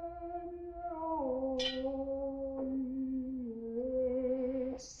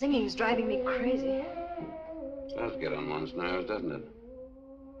 Singing's driving me crazy. It does get on one's nerves, doesn't it?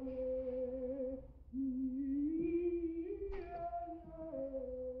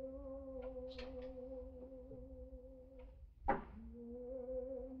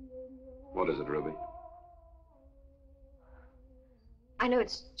 What is it, Ruby? I know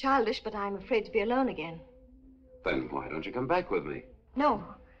it's childish, but I'm afraid to be alone again. Then why don't you come back with me? No.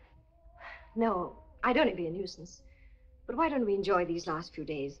 No, I don't want to be a nuisance. But why don't we enjoy these last few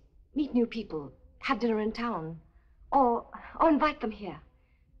days? Meet new people, have dinner in town, or invite them here.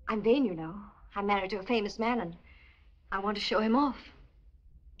 I'm vain, you know. I'm married to a famous man, and I want to show him off.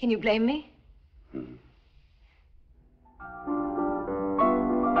 Can you blame me?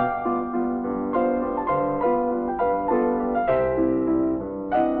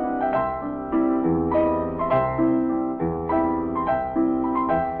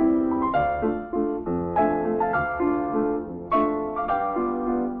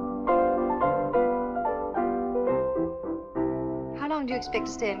 How long do you expect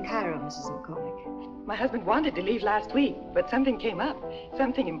to stay in Cairo, Mrs. McCormick? My husband wanted to leave last week, but something came up.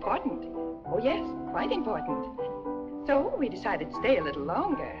 Something important. Oh, yes, quite important. So we decided to stay a little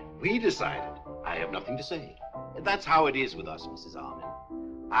longer. We decided. I have nothing to say. That's how it is with us, Mrs. Armin.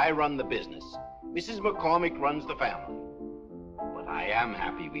 I run the business. Mrs. McCormick runs the family. But I am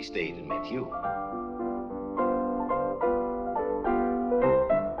happy we stayed and met you.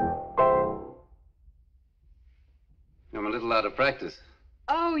 I'm a little out of practice.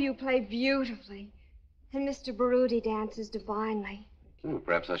 Oh, you play beautifully. And Mr. Baroudi dances divinely.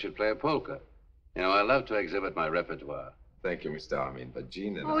 Perhaps I should play a polka. You know, I love to exhibit my repertoire. Thank you, Mr. Armin, but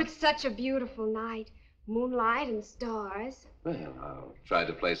Jean and Oh, it's such a beautiful night. Moonlight and stars. Well, I'll try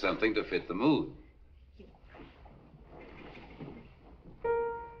to play something to fit the mood.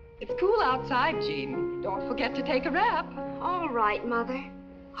 It's cool outside, Jean. Don't forget to take a wrap. All right, Mother.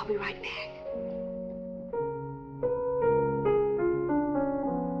 I'll be right back.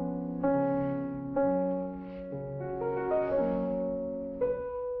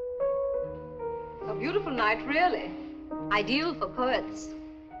 A beautiful night, really. Ideal for poets.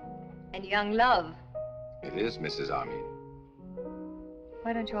 And young love. It is, Mrs. Armin.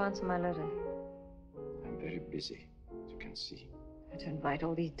 Why don't you answer my letter? I'm very busy, as you can see. I had to invite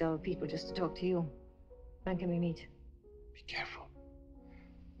all these dull people just to talk to you. When can we meet? Be careful.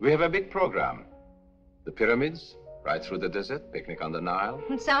 We have a big program. The pyramids, right through the desert, picnic on the Nile.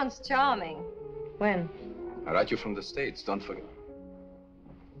 It sounds charming. When? I write you from the States, don't forget.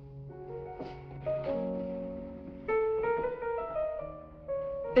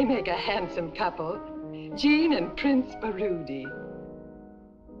 They make a handsome couple. Jean and Prince Baroudi.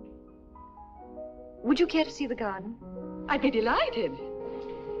 Would you care to see the garden? I'd be delighted.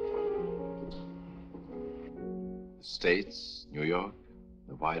 The States, New York,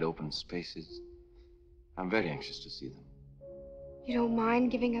 the wide open spaces. I'm very anxious to see them. You don't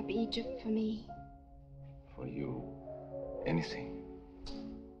mind giving up Egypt for me? For you, anything.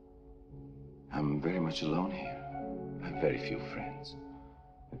 I'm very much alone here. I have very few friends.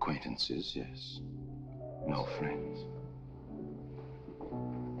 Acquaintances, yes. No friends.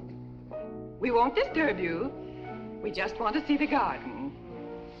 We won't disturb you. We just want to see the garden.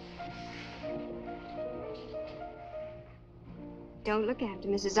 Don't look after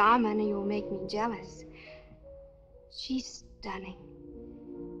Mrs. Armin or you'll make me jealous. She's stunning.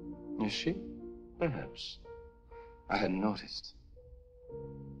 Is she? Perhaps. I hadn't noticed.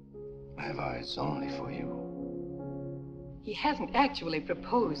 I have eyes only for you. He hasn't actually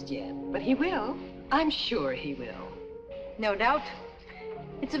proposed yet, but he will. I'm sure he will. No doubt.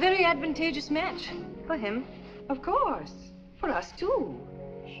 It's a very advantageous match for him. Of course. For us, too.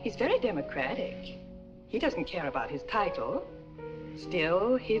 He's very democratic. He doesn't care about his title.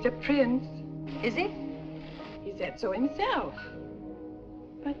 Still, he's a prince. Is he? He said so himself.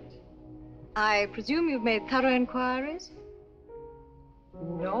 But... I presume you've made thorough inquiries?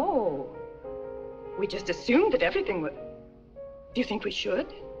 No. We just assumed that everything would... Do you think we should?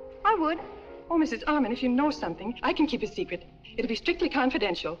 I would. Oh, Mrs. Armin, if you know something, I can keep a secret. It'll be strictly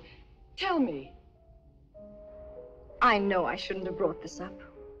confidential. Tell me. I know I shouldn't have brought this up.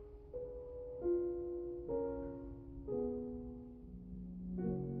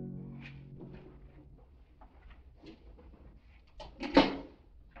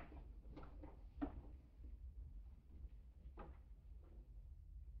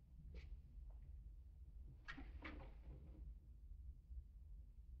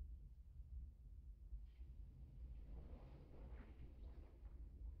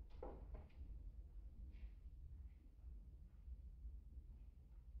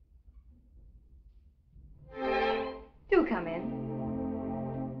 Do come in.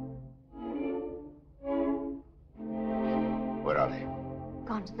 Where are they?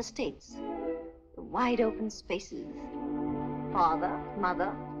 Gone to the States. The wide open spaces. Father,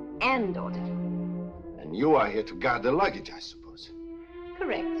 mother, and daughter. And you are here to guard the luggage, I suppose.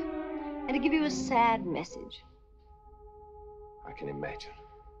 Correct. And to give you a sad message. I can imagine.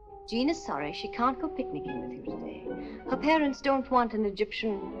 Jean is sorry she can't go picnicking with you today. Her parents don't want an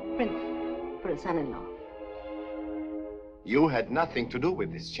Egyptian prince for a son-in-law. You had nothing to do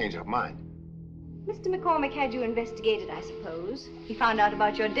with this change of mind. Mr. McCormick had you investigated, I suppose. He found out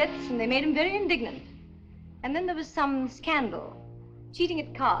about your debts, and they made him very indignant. And then there was some scandal. Cheating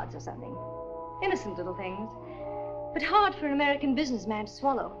at cards or something. Innocent little things. But hard for an American businessman to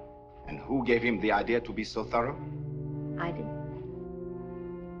swallow. And who gave him the idea to be so thorough? I did.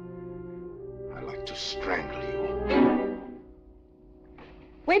 I'd like to strangle you.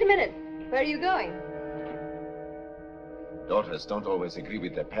 Wait a minute. Where are you going? Daughters don't always agree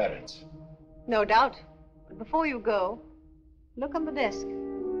with their parents. No doubt. But before you go, look on the desk.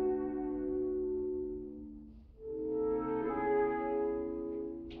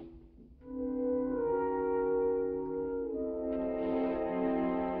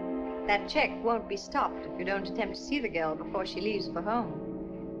 That check won't be stopped if you don't attempt to see the girl before she leaves for home.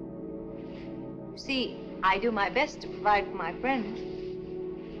 You see, I do my best to provide for my friends.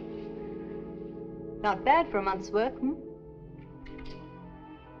 Not bad for a month's work, hmm?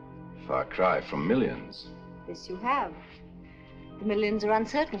 Far cry from millions. This you have. The millions are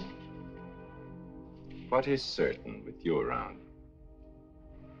uncertain. What is certain with you around?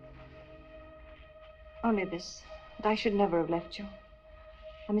 Only this, that I should never have left you.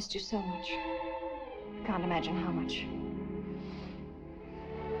 I missed you so much. You can't imagine how much.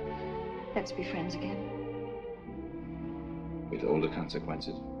 Let's be friends again. With all the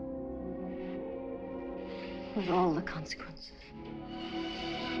consequences? With all the consequences.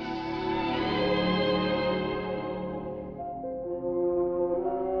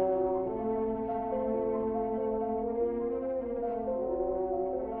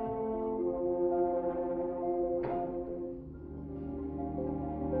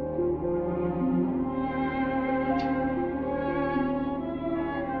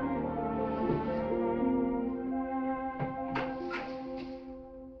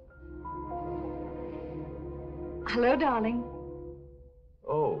 Hello, darling.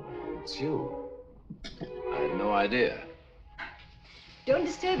 Oh, it's you. I had no idea. Don't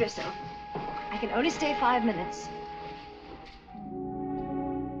disturb yourself. I can only stay 5 minutes.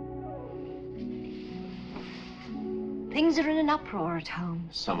 Things are in an uproar at home.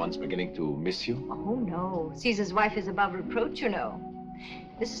 Someone's beginning to miss you? Oh, no. Caesar's wife is above reproach, you know.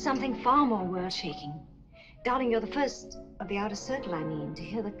 This is something far more world-shaking. Darling, you're the first of the outer circle, I mean, to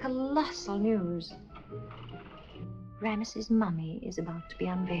hear the colossal news. Ramesses' mummy is about to be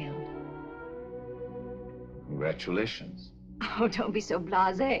unveiled. Congratulations. Oh, don't be so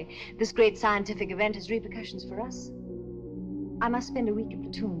blasé. This great scientific event has repercussions for us. I must spend a week at the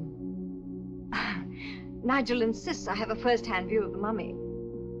tomb. Nigel insists I have a first-hand view of the mummy.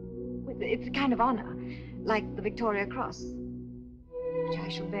 It's a kind of honor, like the Victoria Cross, which I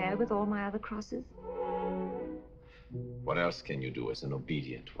shall bear with all my other crosses. What else can you do as an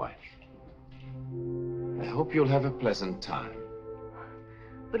obedient wife? I hope you'll have a pleasant time.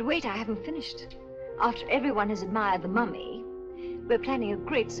 But wait, I haven't finished. After everyone has admired the mummy, we're planning a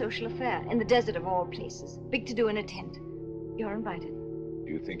great social affair in the desert of all places. Big to do in a tent. You're invited.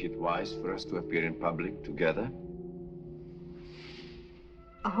 Do you think it wise for us to appear in public together?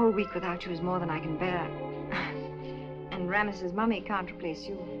 A whole week without you is more than I can bear. And Ramesses' mummy can't replace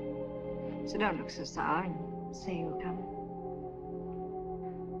you. So don't look so sour and say you'll come.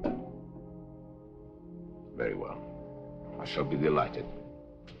 Very well. I shall be delighted.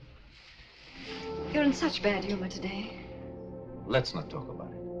 You're in such bad humor today. Let's not talk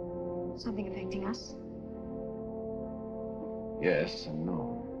about it. Something affecting us? Yes and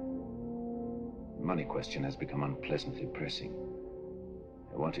no. The money question has become unpleasantly pressing.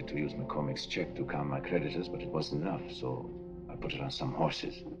 I wanted to use McCormick's check to calm my creditors, but it wasn't enough, so I put it on some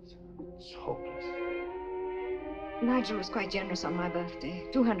horses. It's hopeless. Nigel was quite generous on my birthday.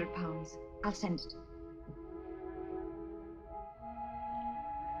 200 pounds. I'll send it.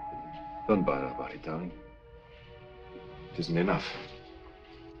 Don't bother about it, darling. It isn't enough.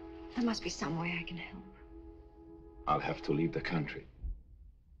 There must be some way I can help. I'll have to leave the country.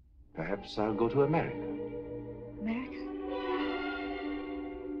 Perhaps I'll go to America. America?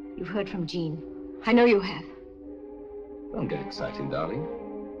 You've heard from Jean. I know you have. Don't get excited, darling.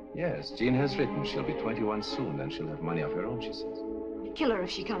 Yes, Jean has written she'll be 21 soon, and she'll have money of her own, she says. I'll kill her if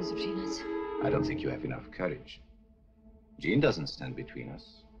she comes between us. I don't think you have enough courage. Jean doesn't stand between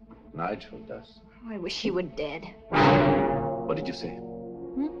us. Nigel does. Oh, I wish he were dead. What did you say?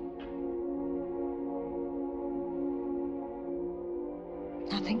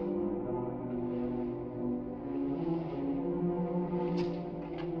 Nothing.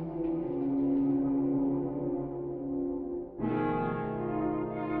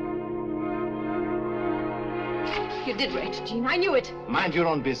 You did right, Jean. I knew it. Mind your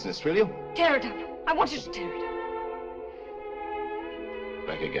own business, will you? Tear it up. I want you to tear it up.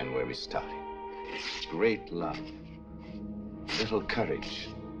 Back again where we started. Great love. Little courage.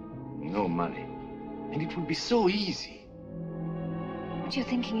 No money. And it would be so easy. What you're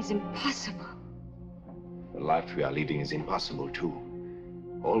thinking is impossible. The life we are leading is impossible, too.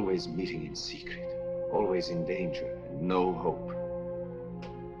 Always meeting in secret. Always in danger and no hope.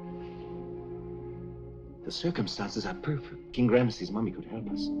 The circumstances are perfect. King Ramesses' mummy could help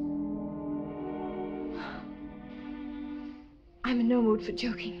us. I'm in no mood for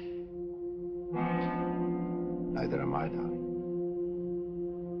joking. Neither am I, darling.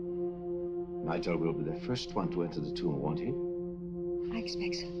 Nigel will be the first one to enter the tomb, won't he? I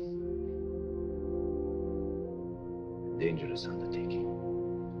expect so. A dangerous undertaking.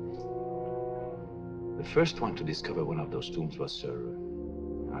 The first one to discover one of those tombs was Sir...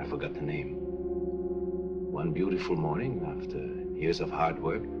 I forgot the name. One beautiful morning, after years of hard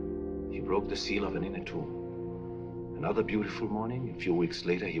work, he broke the seal of an inner tomb. Another beautiful morning, a few weeks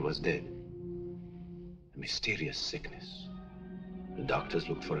later, he was dead. A mysterious sickness. The doctors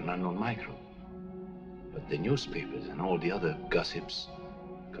looked for an unknown microbe. But the newspapers and all the other gossips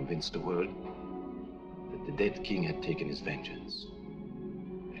convinced the world that the dead king had taken his vengeance.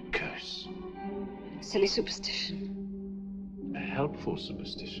 A curse. Silly superstition. A helpful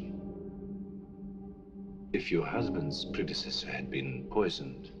superstition. If your husband's predecessor had been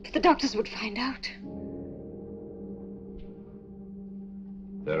poisoned... But the doctors would find out.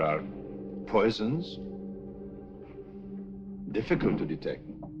 There are poisons difficult to detect.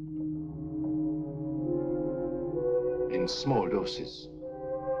 In small doses.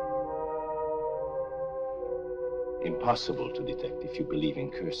 Impossible to detect if you believe in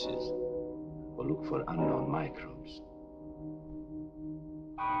curses or look for unknown microbes.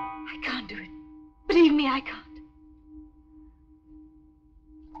 I can't do it. Believe me, I can't.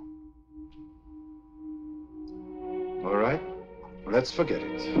 All right, let's forget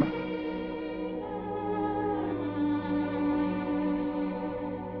it.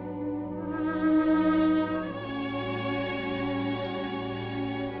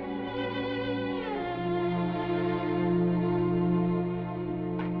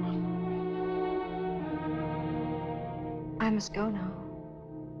 I must go now.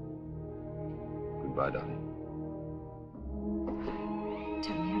 Goodbye, darling.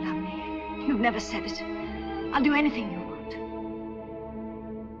 Tell me you love me. You've never said it. I'll do anything you want.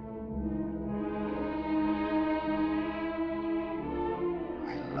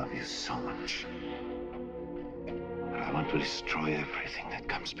 I love you so much. I want to destroy everything that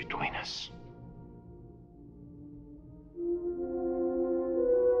comes between us.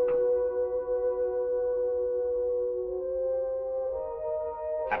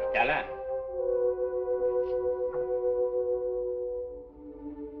 Abdallah.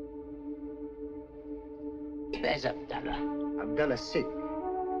 Where's Abdallah? Abdallah's sick.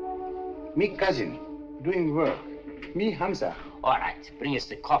 Me cousin, doing work. Me Hamza. All right, bring us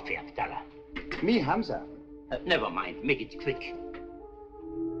the coffee, Abdallah. Me Hamza. Never mind, make it quick.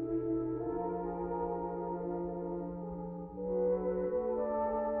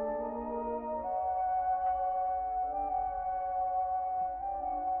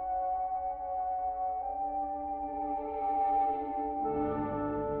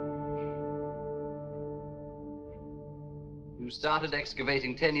 You started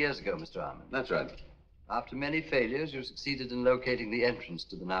excavating 10 years ago, Mr. Armand. That's right. After many failures, you succeeded in locating the entrance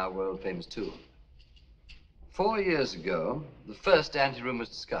to the now world-famous tomb. 4 years ago, the first anteroom was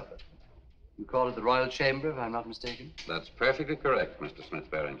discovered. You call it the Royal Chamber, if I'm not mistaken? That's perfectly correct, Mr.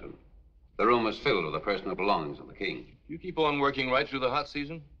 Smith-Barrington. The room was filled with the personal belongings of the king. You keep on working right through the hot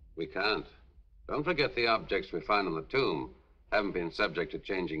season? We can't. Don't forget the objects we find in the tomb haven't been subject to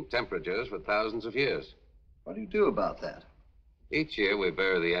changing temperatures for thousands of years. What do you do about that? Each year we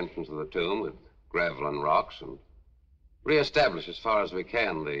bury the entrance of the tomb with gravel and rocks and reestablish as far as we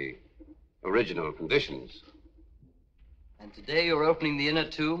can the original conditions. And today you're opening the inner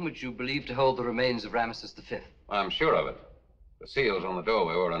tomb, which you believe to hold the remains of Ramesses V. I'm sure of it. The seals on the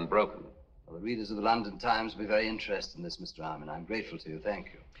doorway were unbroken. Well, the readers of the London Times will be very interested in this, Mr. Armand. I'm grateful to you. Thank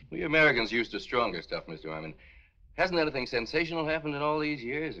you. We Americans used to stronger stuff, Mr. Armand. Hasn't anything sensational happened in all these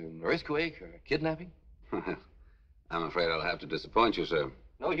years? An earthquake or a kidnapping? I'm afraid I'll have to disappoint you, sir.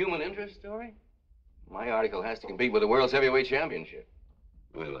 No human interest story? My article has to compete with the world's heavyweight championship.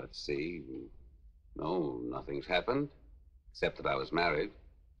 Well, let's see. No, nothing's happened, except that I was married.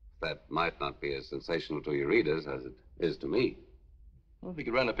 That might not be as sensational to your readers as it is to me. Well, if we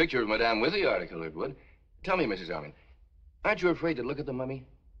could run a picture of Madame with the article, it would. Tell me, Mrs. Armin, aren't you afraid to look at the mummy?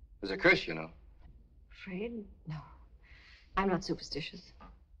 There's a curse, you know. Afraid? No. I'm not superstitious.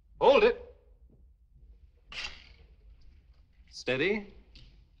 Hold it. Steady.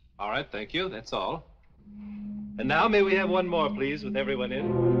 All right, thank you. That's all. And now may we have one more, please, with everyone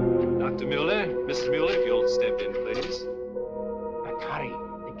in. Dr. Mueller, Mrs. Mueller, if you'll step in, please. But hurry,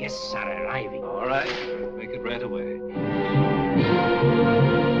 the guests are arriving. All right, make it right away.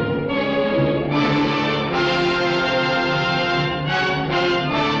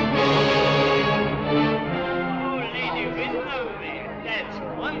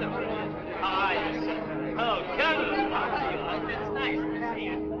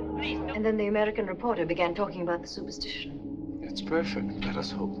 And then the American reporter began talking about the superstition. That's perfect. Let us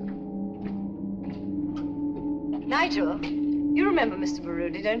hope. Nigel, you remember Mr.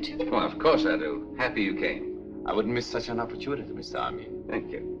 Baroudi, don't you? Well, of course I do. Happy you came. I wouldn't miss such an opportunity, Mr. Armin. Thank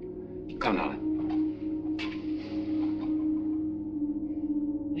you. Come, darling.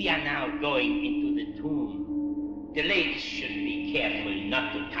 We are now going into the tomb. The ladies should be careful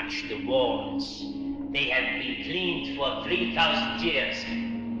not to touch the walls. They have been cleaned for 3,000 years.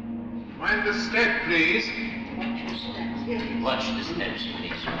 Mind the step, please. Watch the steps,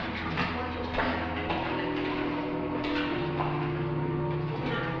 please.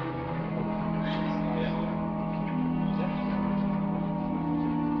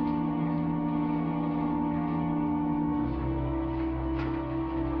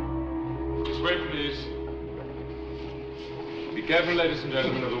 Just wait, please. Be careful, ladies and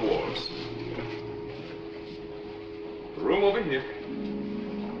gentlemen, of the walls. The room over here.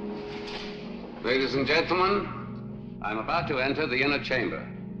 Ladies and gentlemen, I'm about to enter the inner chamber.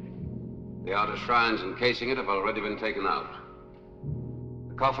 The outer shrines encasing it have already been taken out.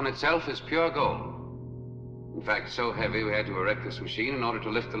 The coffin itself is pure gold. In fact, so heavy we had to erect this machine in order to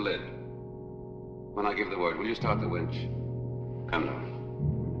lift the lid. When I give the word, will you start the winch? Come now.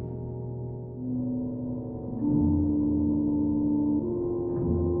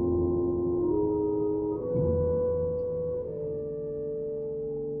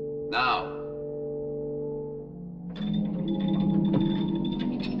 Now.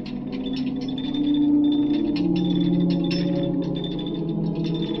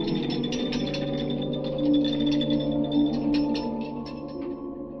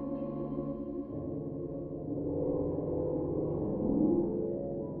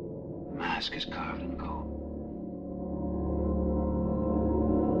 The mask is carved in gold.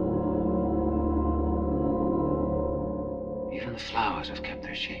 Even the flowers have kept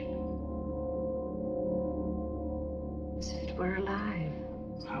their shape. As if it were alive.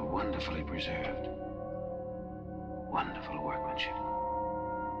 How wonderfully preserved. Wonderful workmanship.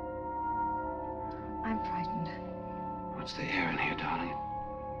 I'm frightened. What's the air in here, darling?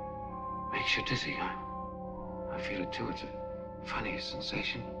 It makes you dizzy, huh? I feel it too. It's a funny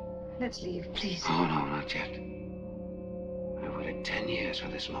sensation. Let's leave, please. Oh, no, not yet. I waited 10 years for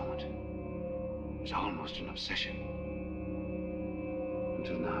this moment. It was almost an obsession.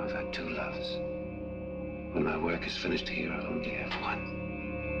 Until now, I've had two loves. When my work is finished here, I'll only have one.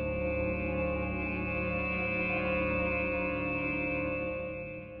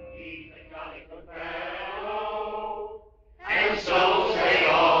 And so say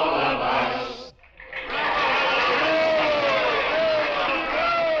all of us.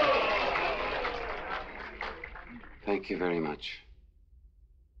 Thank you very much.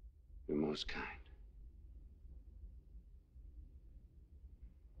 You're most kind.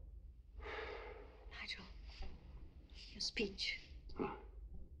 Nigel, your speech.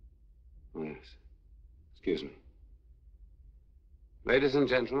 Oh, yes. Excuse me. Ladies and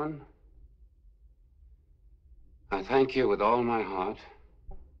gentlemen, I thank you with all my heart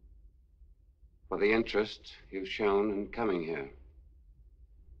for the interest you've shown in coming here.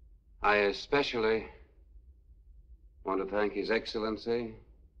 I especially want to thank His Excellency,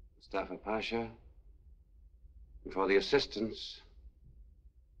 Mustafa Pasha, and for the assistance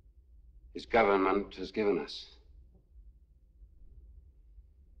his government has given us.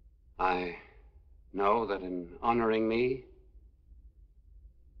 I know that in honoring me,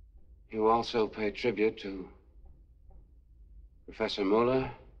 you also pay tribute to Professor Mueller,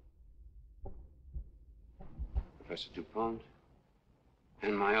 Professor DuPont,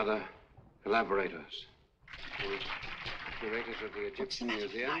 and my other collaborators, the curators of the Egyptian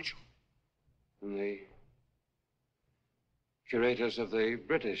Museum, and the curators of the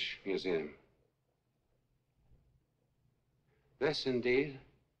British Museum. This, indeed,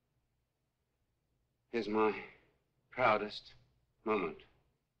 is my proudest moment.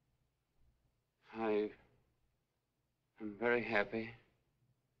 I am very happy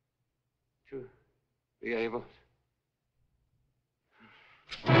to be able.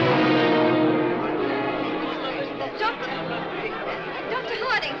 Dr.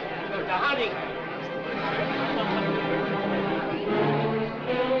 Harding! Dr. Harding!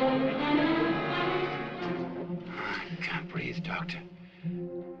 I can't breathe, Doctor.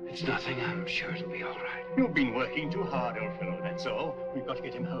 It's nothing. I'm sure it'll be all right. You've been working too hard, old fellow, that's all. We've got to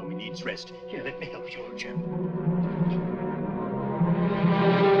get him home. He needs rest. Here, let me help you, old chap.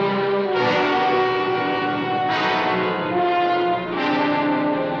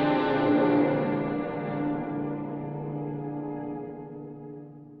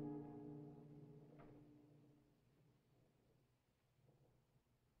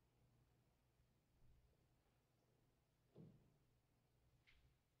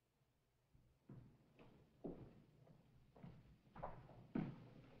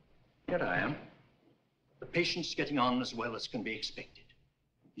 Here I am. The patient's getting on as well as can be expected.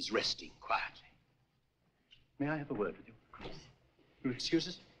 He's resting quietly. May I have a word with you? Of course. You'll excuse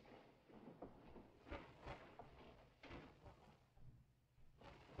us?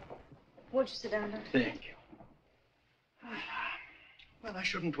 Won't you sit down, Doctor? Thank you. Well, I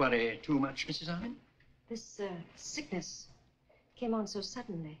shouldn't worry too much, Mrs. Armin. This sickness came on so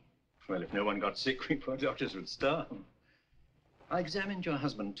suddenly. Well, if no one got sick, we poor doctors would starve. I examined your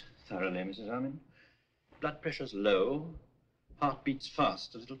husband thoroughly, Mrs. Armin. Blood pressure's low, heart beats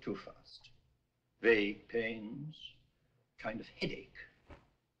fast, a little too fast. Vague pains, kind of headache.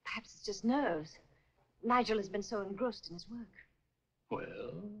 Perhaps it's just nerves. Nigel has been so engrossed in his work.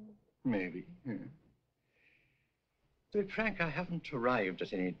 Well, maybe. Yeah. To be frank, I haven't arrived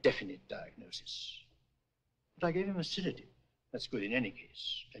at any definite diagnosis. But I gave him a sedative. That's good in any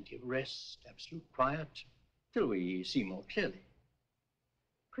case. Plenty of rest, absolute quiet, till we see more clearly.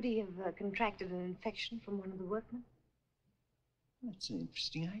 Could he have contracted an infection from one of the workmen? That's an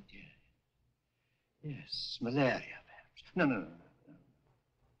interesting idea. Yes, malaria, perhaps. No.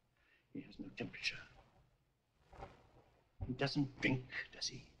 He has no temperature. He doesn't drink, does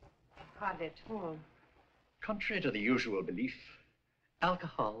he? Hardly at all. Contrary to the usual belief,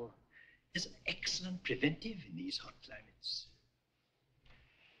 alcohol is an excellent preventive in these hot climates.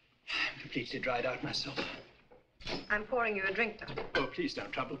 I'm completely dried out myself. I'm pouring you a drink, Doctor. Oh, please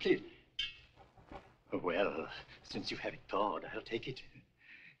don't trouble, please. Oh, well, since you have it poured, I'll take it.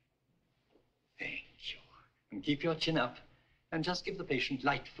 Thank you. And keep your chin up, and just give the patient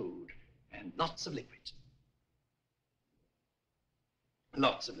light food and lots of liquid.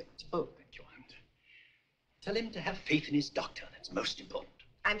 Lots of liquid. Oh, thank you. And tell him to have faith in his doctor. That's most important.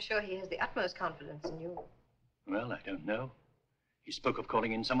 I'm sure he has the utmost confidence in you. Well, I don't know. He spoke of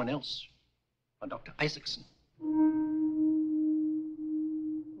calling in someone else. A Dr. Isaacson.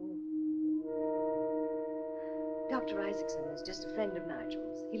 Dr. Isaacson is just a friend of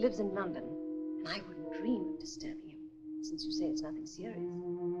Nigel's. He lives in London, and I wouldn't dream of disturbing him, since you say it's nothing serious.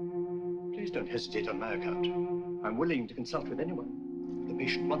 Please don't hesitate on my account. I'm willing to consult with anyone if the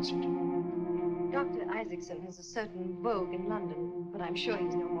patient wants it. Dr. Isaacson has a certain vogue in London, but I'm sure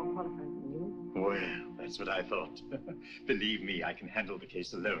he's no more qualified than you. Well, that's what I thought. Believe me, I can handle the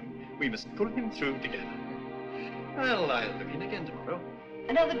case alone. We must pull him through together. Well, I'll look in again tomorrow.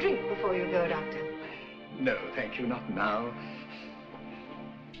 Another drink before you go, Doctor. No, thank you, not now.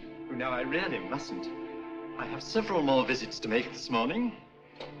 Now, I really mustn't. I have several more visits to make this morning.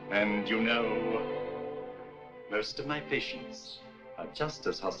 And you know, most of my patients are just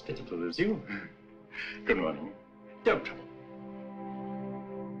as hospitable as you. Good morning. Don't trouble.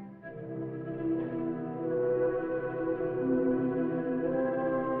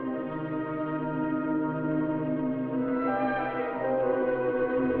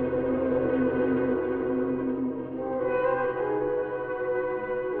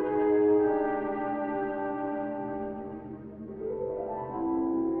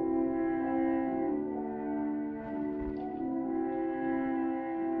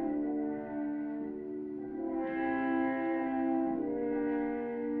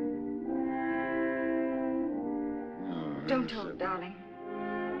 Don't talk, darling.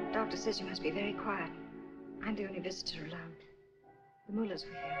 The doctor says you must be very quiet. I'm the only visitor allowed. The Mullers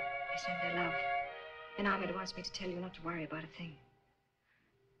were here. They sent their love. And Ahmed wants me to tell you not to worry about a thing.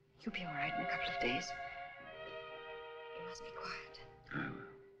 You'll be all right in a couple of days. You must be quiet. I will.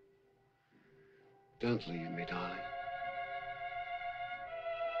 Don't leave me, darling.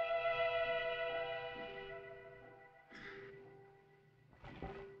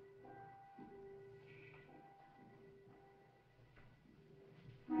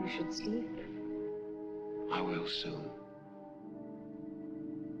 should sleep. I will soon.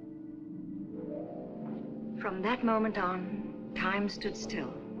 From that moment on, time stood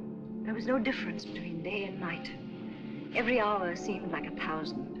still. There was no difference between day and night. Every hour seemed like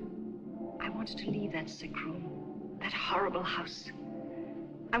 1,000. I wanted to leave that sick room, that horrible house.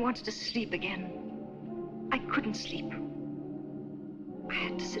 I wanted to sleep again. I couldn't sleep. I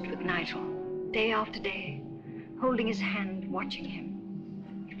had to sit with Nigel, day after day, holding his hand, watching him.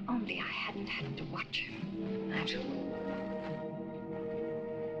 If only I hadn't had to watch him. Nigel.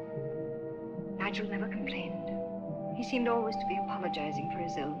 Nigel never complained. He seemed always to be apologizing for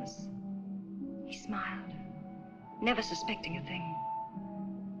his illness. He smiled, never suspecting a thing.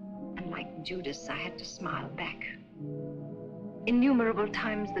 And like Judas, I had to smile back. Innumerable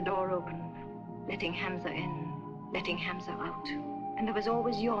times the door opened, letting Hamza in, letting Hamza out. And there was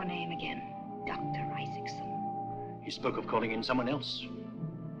always your name again, Dr. Isaacson. He spoke of calling in someone else,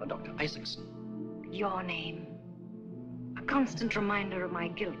 a Dr. Isaacson. Your name. A constant reminder of my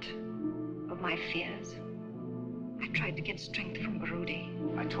guilt, of my fears. I tried to get strength from Barudi.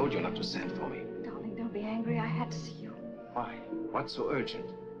 I told you not to send for me. Darling, don't be angry. I had to see you. Why? What's so urgent?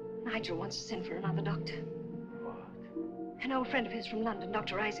 Nigel wants to send for another doctor. What? An old friend of his from London,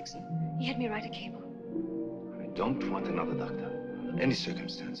 Dr. Isaacson. He had me write a cable. I don't want another doctor, under any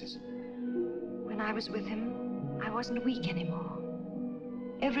circumstances. When I was with him, I wasn't weak anymore.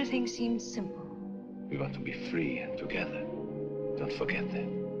 Everything seemed simple. We want to be free and together. Don't forget that.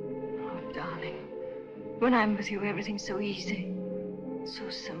 Oh, darling. When I'm with you, everything's so easy. So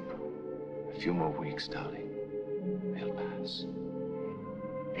simple. A few more weeks, darling. They'll pass.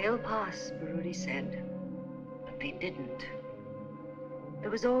 They'll pass, Barudi said. But they didn't.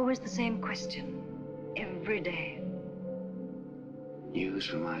 There was always the same question. Every day. News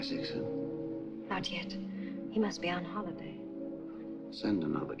from Isaacson? Not yet. He must be on holiday. Send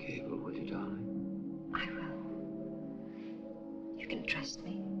another cable, will you, darling? I will. You can trust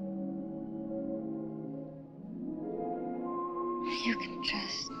me. You can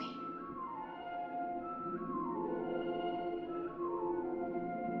trust me.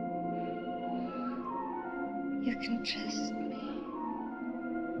 You can trust me.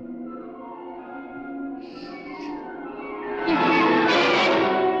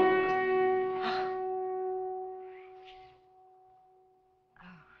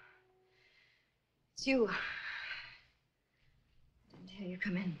 It's you. Didn't hear you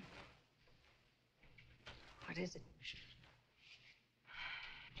come in. What is it?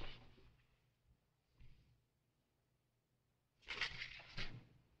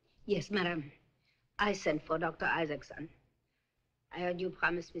 Yes, madam. I sent for Dr. Isaacson. I heard you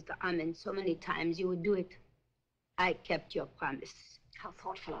promise Mr. Armin so many times you would do it. I kept your promise. How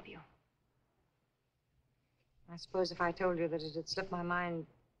thoughtful of you. I suppose if I told you that it had slipped my mind,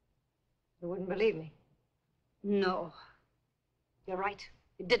 you wouldn't believe me. No. You're right.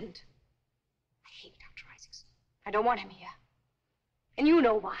 It didn't. I hate Dr. Isaacson. I don't want him here. And you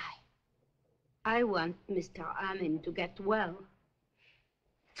know why. I want Mr. Armin to get well.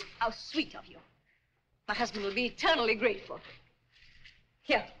 How sweet of you. My husband will be eternally grateful.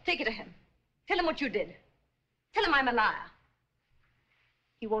 Here, take it to him. Tell him what you did. Tell him I'm a liar.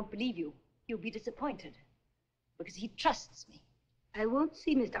 He won't believe you. He'll be disappointed. Because he trusts me. I won't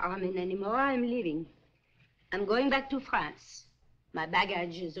see Mr. Armin anymore. I'm leaving. I'm going back to France. My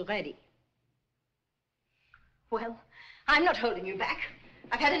baggage is ready. Well, I'm not holding you back.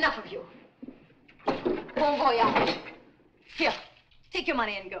 I've had enough of you. Bon voyage. Here, take your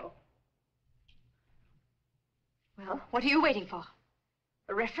money and go. Well, what are you waiting for?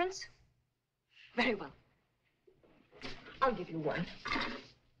 A reference? Very well. I'll give you one.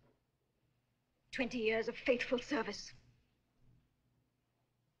 20 years of faithful service.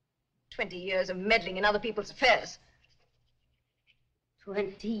 20 years of meddling in other people's affairs.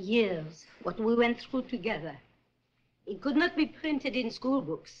 20 years, what we went through together. It could not be printed in school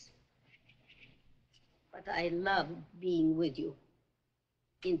books. But I love being with you.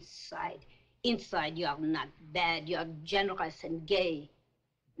 Inside you're not bad, you're generous and gay.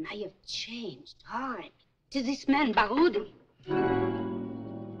 Now you've changed hard. To this man, Barudi.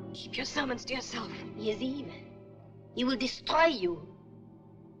 Keep your sermons to yourself. He is evil. He will destroy you.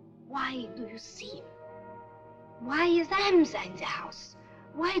 Why do you see him? Why is Hamza in the house?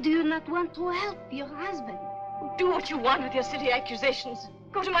 Why do you not want to help your husband? Do what you want with your silly accusations.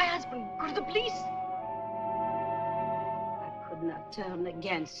 Go to my husband. Go to the police. I could not turn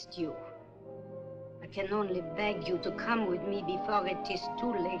against you. I can only beg you to come with me before it is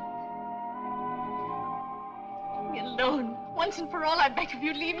too late. Leave me alone. Once and for all, I beg of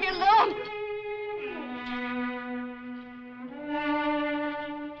you, leave me alone.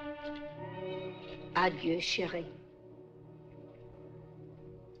 Adieu, chérie.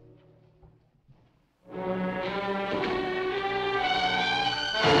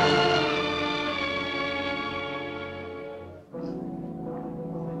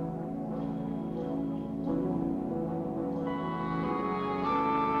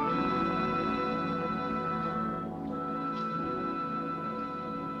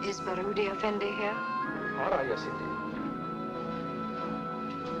 Is Barudi Effendi here? Ara, yes, indeed.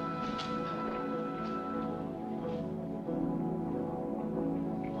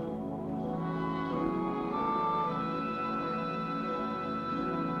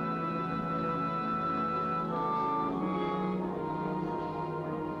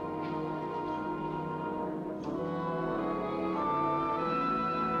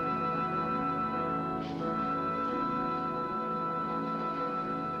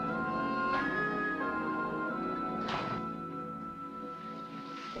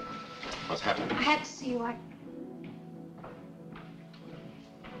 What's happened? I had to see you. We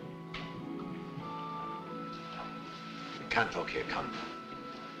can't talk here. Come.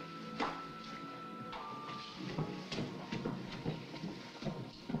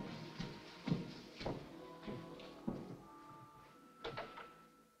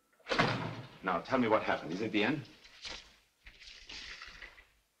 Now, tell me what happened. Is it the end?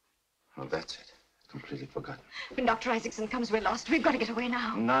 Oh, that's it. Completely forgotten. When Dr. Isaacson comes, we're lost. We've got to get away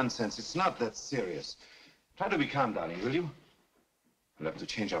now. Nonsense. It's not that serious. Try to be calm, darling, will you? We'll have to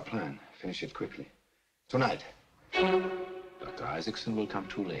change our plan. Finish it quickly. Tonight, Dr. Isaacson will come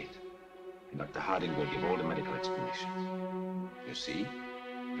too late. And Dr. Harding will give all the medical explanations. You see,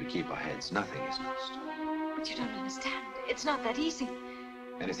 if we keep our heads, nothing is lost. But you don't understand. It's not that easy.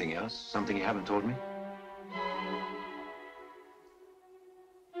 Anything else? Something you haven't told me?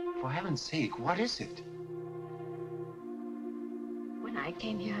 For heaven's sake, what is it? When I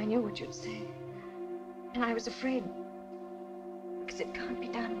came here, I knew what you'd say. And I was afraid. Because it can't be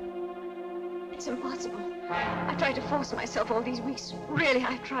done. It's impossible. I tried to force myself all these weeks. Really,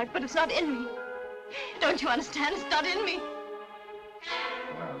 I tried, but it's not in me. Don't you understand? It's not in me.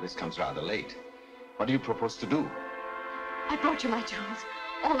 Well, this comes rather late. What do you propose to do? I brought you my jewels.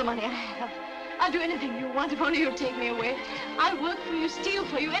 All the money I have. I'll do anything you want if only you'll take me away. I'll work for you, steal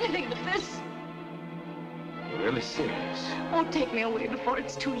for you, anything but this. You're really serious? Oh, take me away before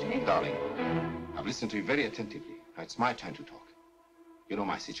it's too late. Darling, I've listened to you very attentively. Now it's my turn to talk. You know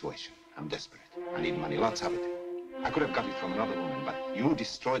my situation. I'm desperate. I need money, lots of it. I could have got it from another woman, but you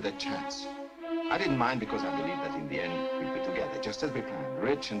destroyed that chance. I didn't mind because I believed that in the end we'd be together, just as we planned,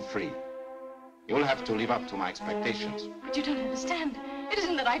 rich and free. You'll have to live up to my expectations. But you don't understand. It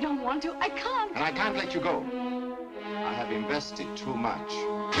isn't that I don't want to. I can't. And I can't let you go. I have invested too much.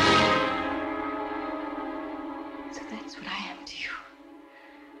 So that's what I am to you.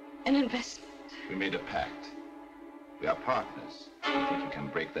 An investment. We made a pact. We are partners. You think you can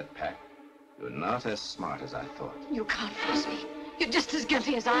break that pact? You're not as smart as I thought. You can't force me. You're just as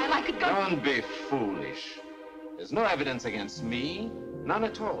guilty as I am. I could go... Don't be foolish. There's no evidence against me. None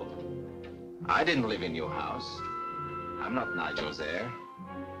at all. I didn't live in your house. I'm not Nigel's heir.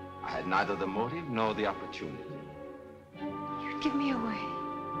 I had neither the motive nor the opportunity. You'd give me away.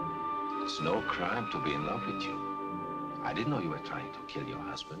 It's no crime to be in love with you. I didn't know you were trying to kill your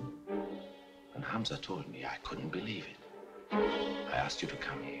husband. When Hamza told me, I couldn't believe it. I asked you to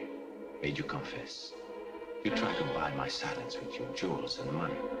come here, made you confess. You tried to buy my silence with your jewels and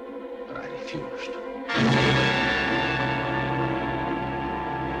money, but I refused.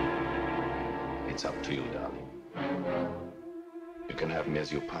 It's up to you, darling. You can have me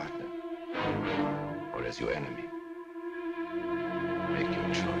as your partner, or as your enemy. Make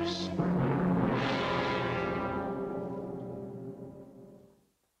your choice.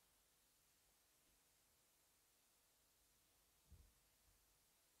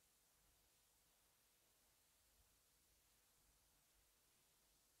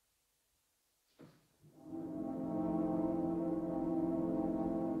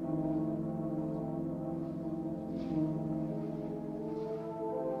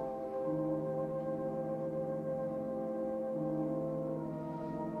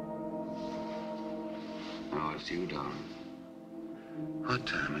 Oh, it's you, darling. What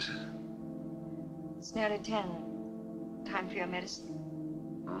time is it? It's nearly 10. Time for your medicine.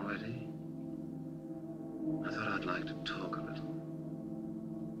 Already? I thought I'd like to talk a little.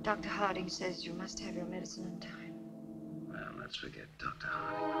 Dr. Harding says you must have your medicine in time. Well, let's forget Dr.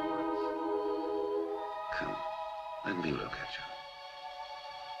 Harding for once. Come, let me look at you.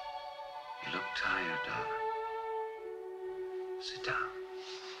 You look tired, darling. Sit down.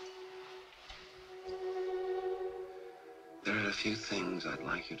 There are a few things I'd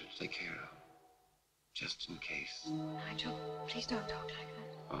like you to take care of. Just in case. Nigel, please don't talk like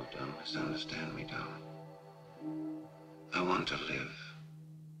that. Oh, don't misunderstand me, darling. I want to live.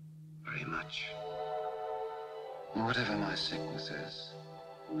 Very much. And whatever my sickness is,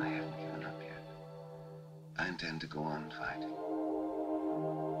 I haven't given up yet. I intend to go on fighting.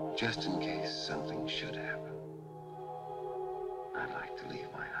 Just in case something should happen. I'd like to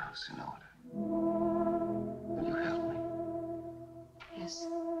leave my house in order. Will you help me? Yes.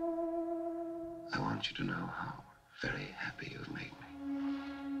 I want you to know how very happy you've made me.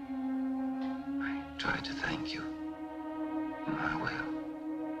 I tried to thank you. And I will.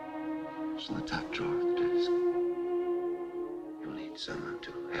 It's in the top drawer of the desk. You'll need someone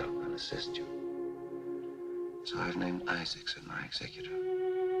to help and assist you. So I've named Isaacson my executor.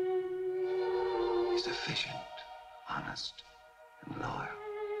 He's efficient, honest, and loyal.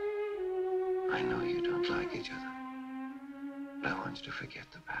 I know you don't like each other, but I want you to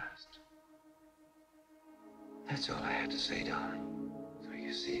forget the past. That's all I had to say, darling. So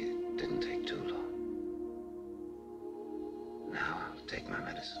you see, it didn't take too long. Now I'll take my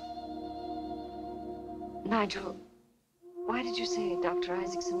medicine. Nigel, why did you say Dr.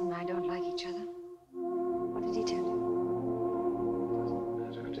 Isaacson and I don't like each other? What did he tell you?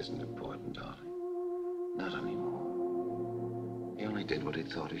 It isn't important, darling. Not anymore. He only did what he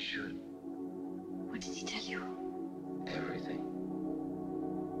thought he should. What did he tell you? Everything.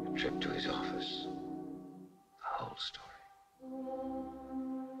 A trip to his office. The whole story.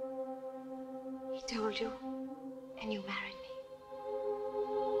 He told you, and you married me.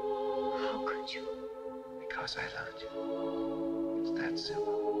 How could you? Because I loved you. It's that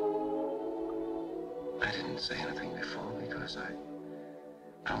simple. I didn't say anything before because I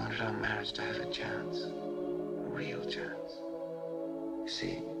wanted our marriage to have a chance. A real chance. You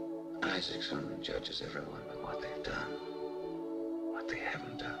see, Isaacson judges everyone by what they've done. What they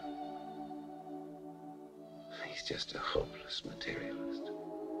haven't done. He's just a hopeless materialist.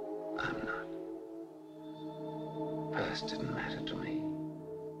 I'm not. Past didn't matter to me.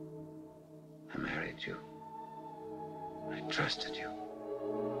 I married you. I trusted you.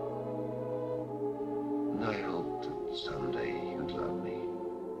 And I hoped that someday you'd love me.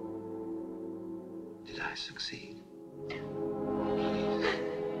 Did I succeed? Please,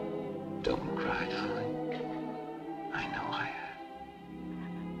 don't cry, darling. I know I have.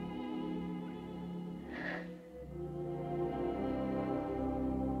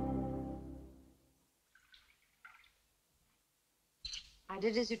 I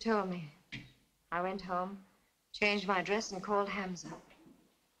did as you told me. I went home, changed my dress, and called Hamza.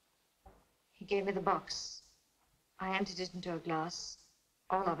 He gave me the box. I emptied it into a glass,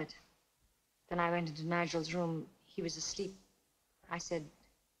 all of it. Then I went into Nigel's room. He was asleep. I said,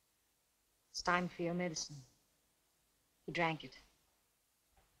 "It's time for your medicine." He drank it.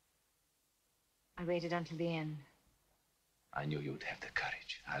 I waited until the end. I knew you'd have the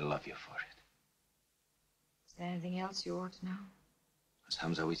courage. I love you for it. Is there anything else you ought to know? Was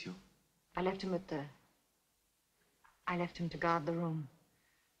Hamza with you? I left him to guard the room.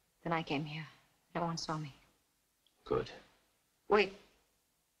 Then I came here. No one saw me. Good. Wait.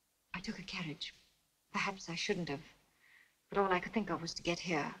 I took a carriage. Perhaps I shouldn't have. But all I could think of was to get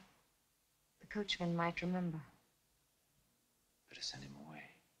here. The coachman might remember. Better send him away.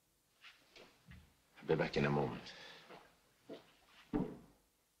 I'll be back in a moment.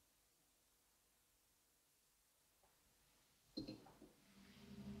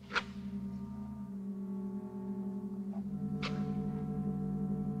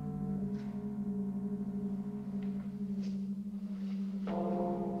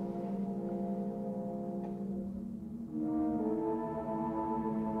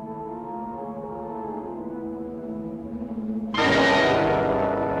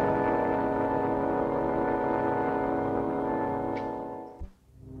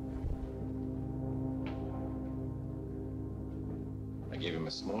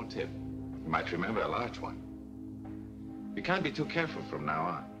 Small tip. You might remember a large one. You can't be too careful from now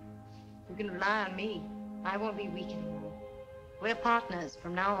on. You can rely on me. I won't be weak anymore. We're partners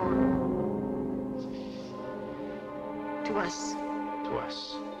from now on. To us. To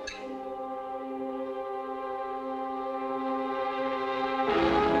us.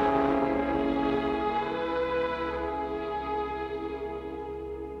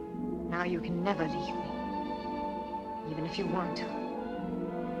 Now you can never leave me. Even if you want to.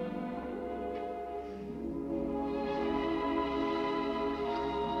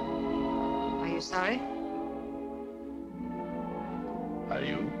 Sorry? Are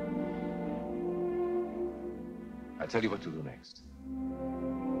you? I'll tell you what to do next.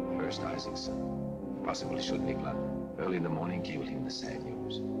 First, Isaacson. Possibly shoot Nicola. Early in the morning, cable him the sad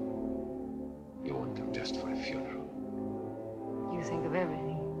news. You want them just for a funeral. You think of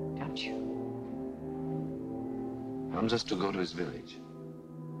everything, don't you? Hamza's to go to his village.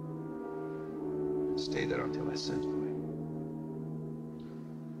 Stay there until I send for him.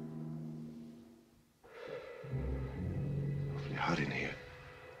 Awfully hot in here.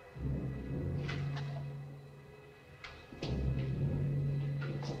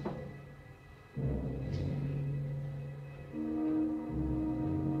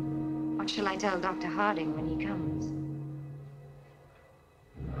 What shall I tell Dr. Harding when he comes?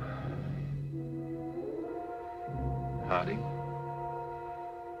 Harding?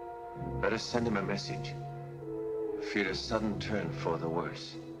 Better send him a message. I fear a sudden turn for the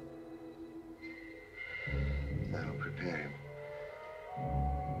worse. That'll prepare him.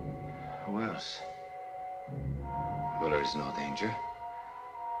 Who else? Well, there's no danger.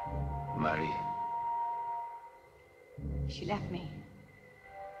 Marie. She left me.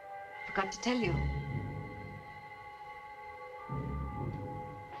 Forgot to tell you.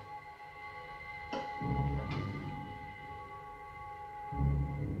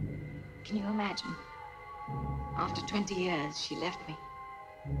 Can you imagine? After 20 years, she left me.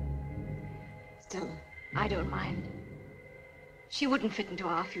 Still, I don't mind. She wouldn't fit into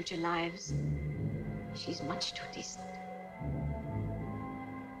our future lives. She's much too decent.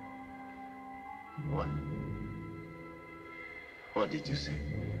 What? What did you say?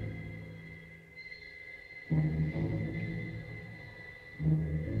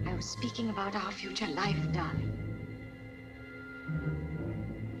 I was speaking about our future life, darling.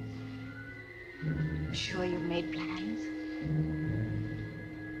 I'm sure you've made plans.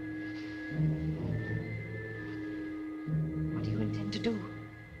 What do you intend to do?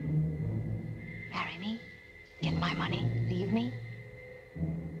 Marry me? Get my money? Leave me?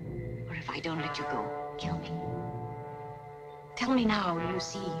 Or if I don't let you go, kill me? Tell me now, and you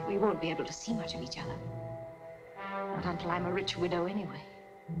see, we won't be able to see much of each other. Not until I'm a rich widow anyway.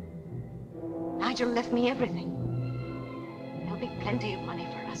 Nigel left me everything. There'll be plenty of money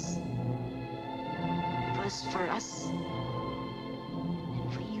for us. First for us, then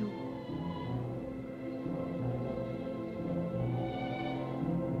for you.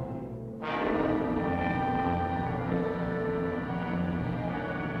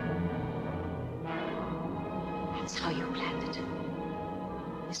 That's how you planned it,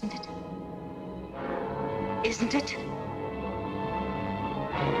 isn't it? Isn't it?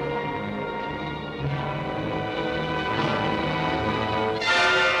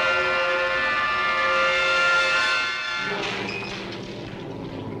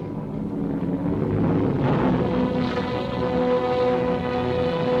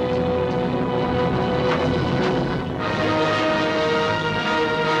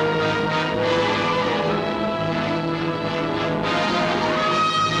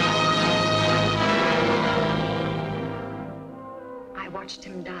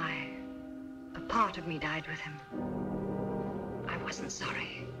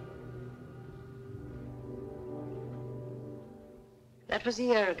 That was a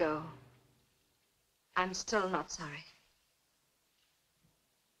year ago. I'm still not sorry.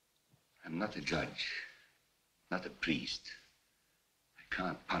 I'm not a judge, not a priest. I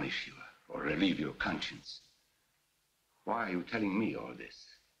can't punish you or relieve your conscience. Why are you telling me all this?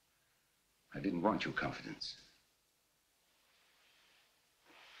 I didn't want your confidence.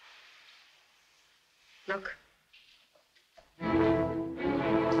 Look.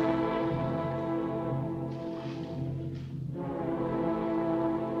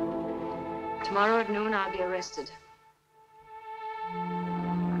 Tomorrow at noon, I'll be arrested.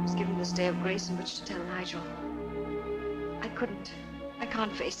 I was given this day of grace in which to tell Nigel. I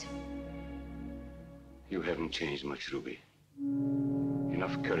can't face him. You haven't changed much, Ruby.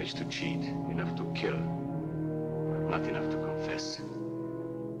 Enough courage to cheat, enough to kill, but not enough to confess.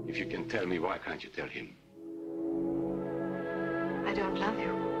 If you can tell me, why can't you tell him? I don't love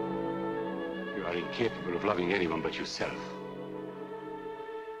you. You are incapable of loving anyone but yourself.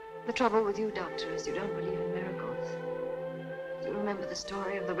 The trouble with you, Doctor, is you don't believe in miracles. Do you remember the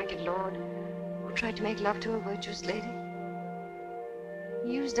story of the wicked lord who tried to make love to a virtuous lady?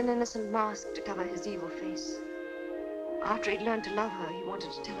 He used an innocent mask to cover his evil face. After he'd learned to love her, he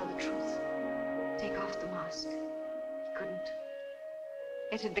wanted to tell her the truth. Take off the mask. He couldn't.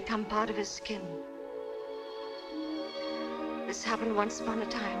 It had become part of his skin. This happened once upon a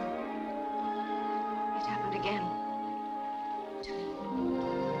time. It happened again.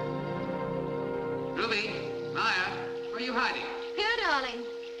 Ruby, Maya, where are you hiding? Here, darling.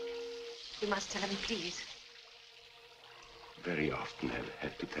 You must tell him, please. Very often I've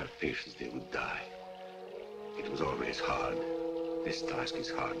had to tell patients they would die. It was always hard. This task is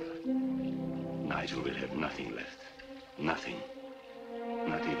harder. Nigel will have nothing left. Nothing.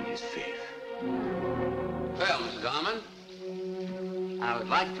 Not even his faith. Well, Mrs. Armand, I would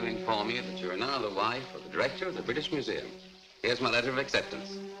like to inform you that you are now the wife of the director of the British Museum. Here's my letter of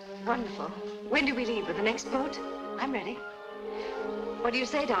acceptance. Wonderful. When do we leave? With the next boat? I'm ready. What do you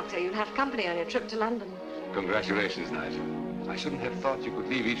say, Doctor? You'll have company on your trip to London. Congratulations, Nigel. I shouldn't have thought you could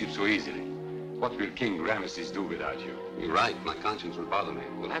leave Egypt so easily. What will King Ramesses do without you? You're right. My conscience will bother me.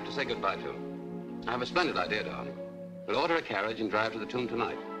 We'll have to say goodbye to him. I have a splendid idea, darling. We'll order a carriage and drive to the tomb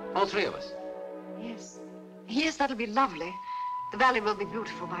tonight. All three of us. Yes. Yes, that'll be lovely. The valley will be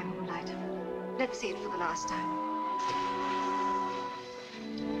beautiful by moonlight. Let's see it for the last time.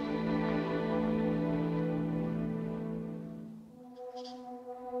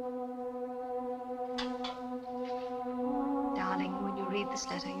 Darling, when you read this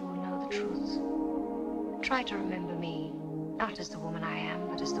letter, you will know the truth. Try to remember me, not as the woman I am,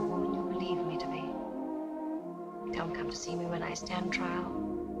 but as the woman you believe me to be. Don't come to see me when I stand trial.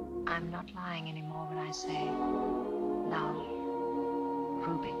 I'm not lying anymore when I say, love,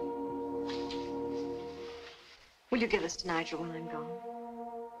 Ruby. Will you give this to Nigel when I'm gone?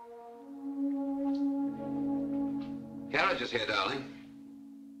 Carriage is here, darling.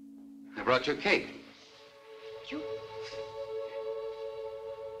 I brought you a cake. You?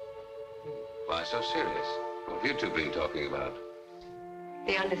 Why so serious? What have you two been talking about?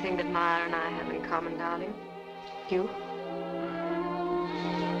 The only thing that Maya and I have in common, darling. You?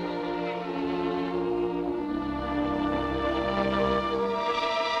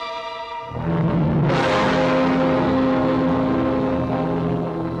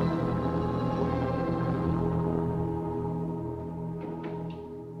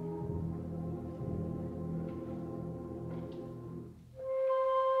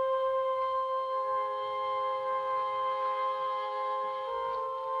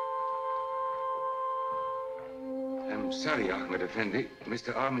 I'm sorry, Ahmed Effendi.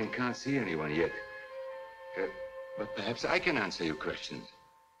 Mr. Armin can't see anyone yet. But perhaps I can answer your questions.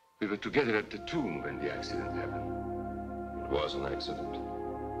 We were together at the tomb when the accident happened. It was an accident.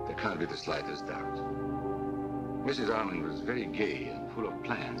 There can't be the slightest doubt. Mrs. Armin was very gay and full of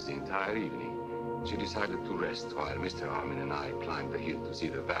plans the entire evening. She decided to rest while Mr. Armin and I climbed the hill to see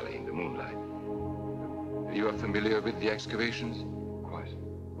the valley in the moonlight. You are familiar with the excavations? Quite.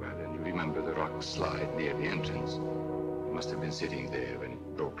 Well, then you remember the rock slide near the entrance. You must have been sitting there when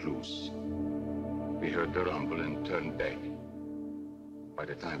it broke loose. We heard the rumble and turned back. By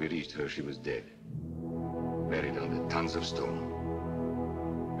the time we reached her, she was dead. Buried under tons of stone.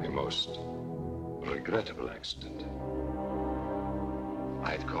 A most regrettable accident.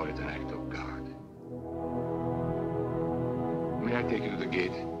 I'd call it an act of God. May I take you to the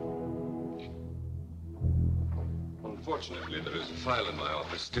gate? Unfortunately, there is a file in my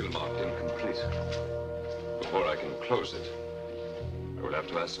office still marked incomplete. Before I can close it, I will have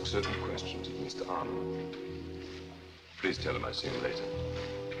to ask certain questions of Mr. Arnold. Please tell him I see him later.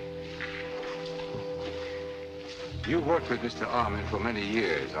 You worked with Mr. Armin for many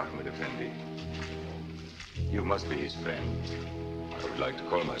years, Ahmed Effendi. You must be his friend. I would like to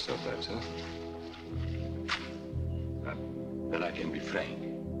call myself that, sir. Then I can be frank.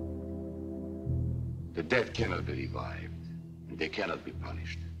 The dead cannot be revived, and they cannot be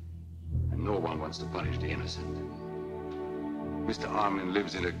punished. And no one wants to punish the innocent. Mr. Armin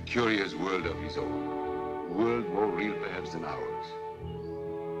lives in a curious world of his own. A world more real, perhaps, than ours.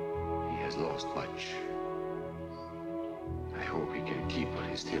 He has lost much. I hope he can keep what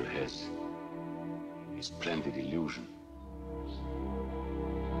he still has. His splendid illusion.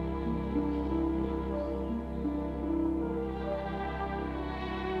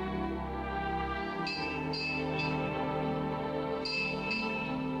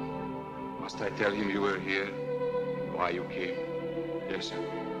 Must I tell him you were here? Why you came? Yes, sir.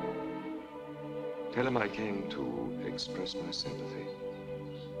 Tell him I came to express my sympathy.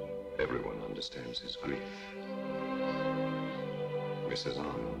 Everyone understands his grief. Mrs.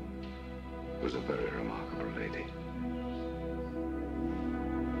 Arnold was a very remarkable lady.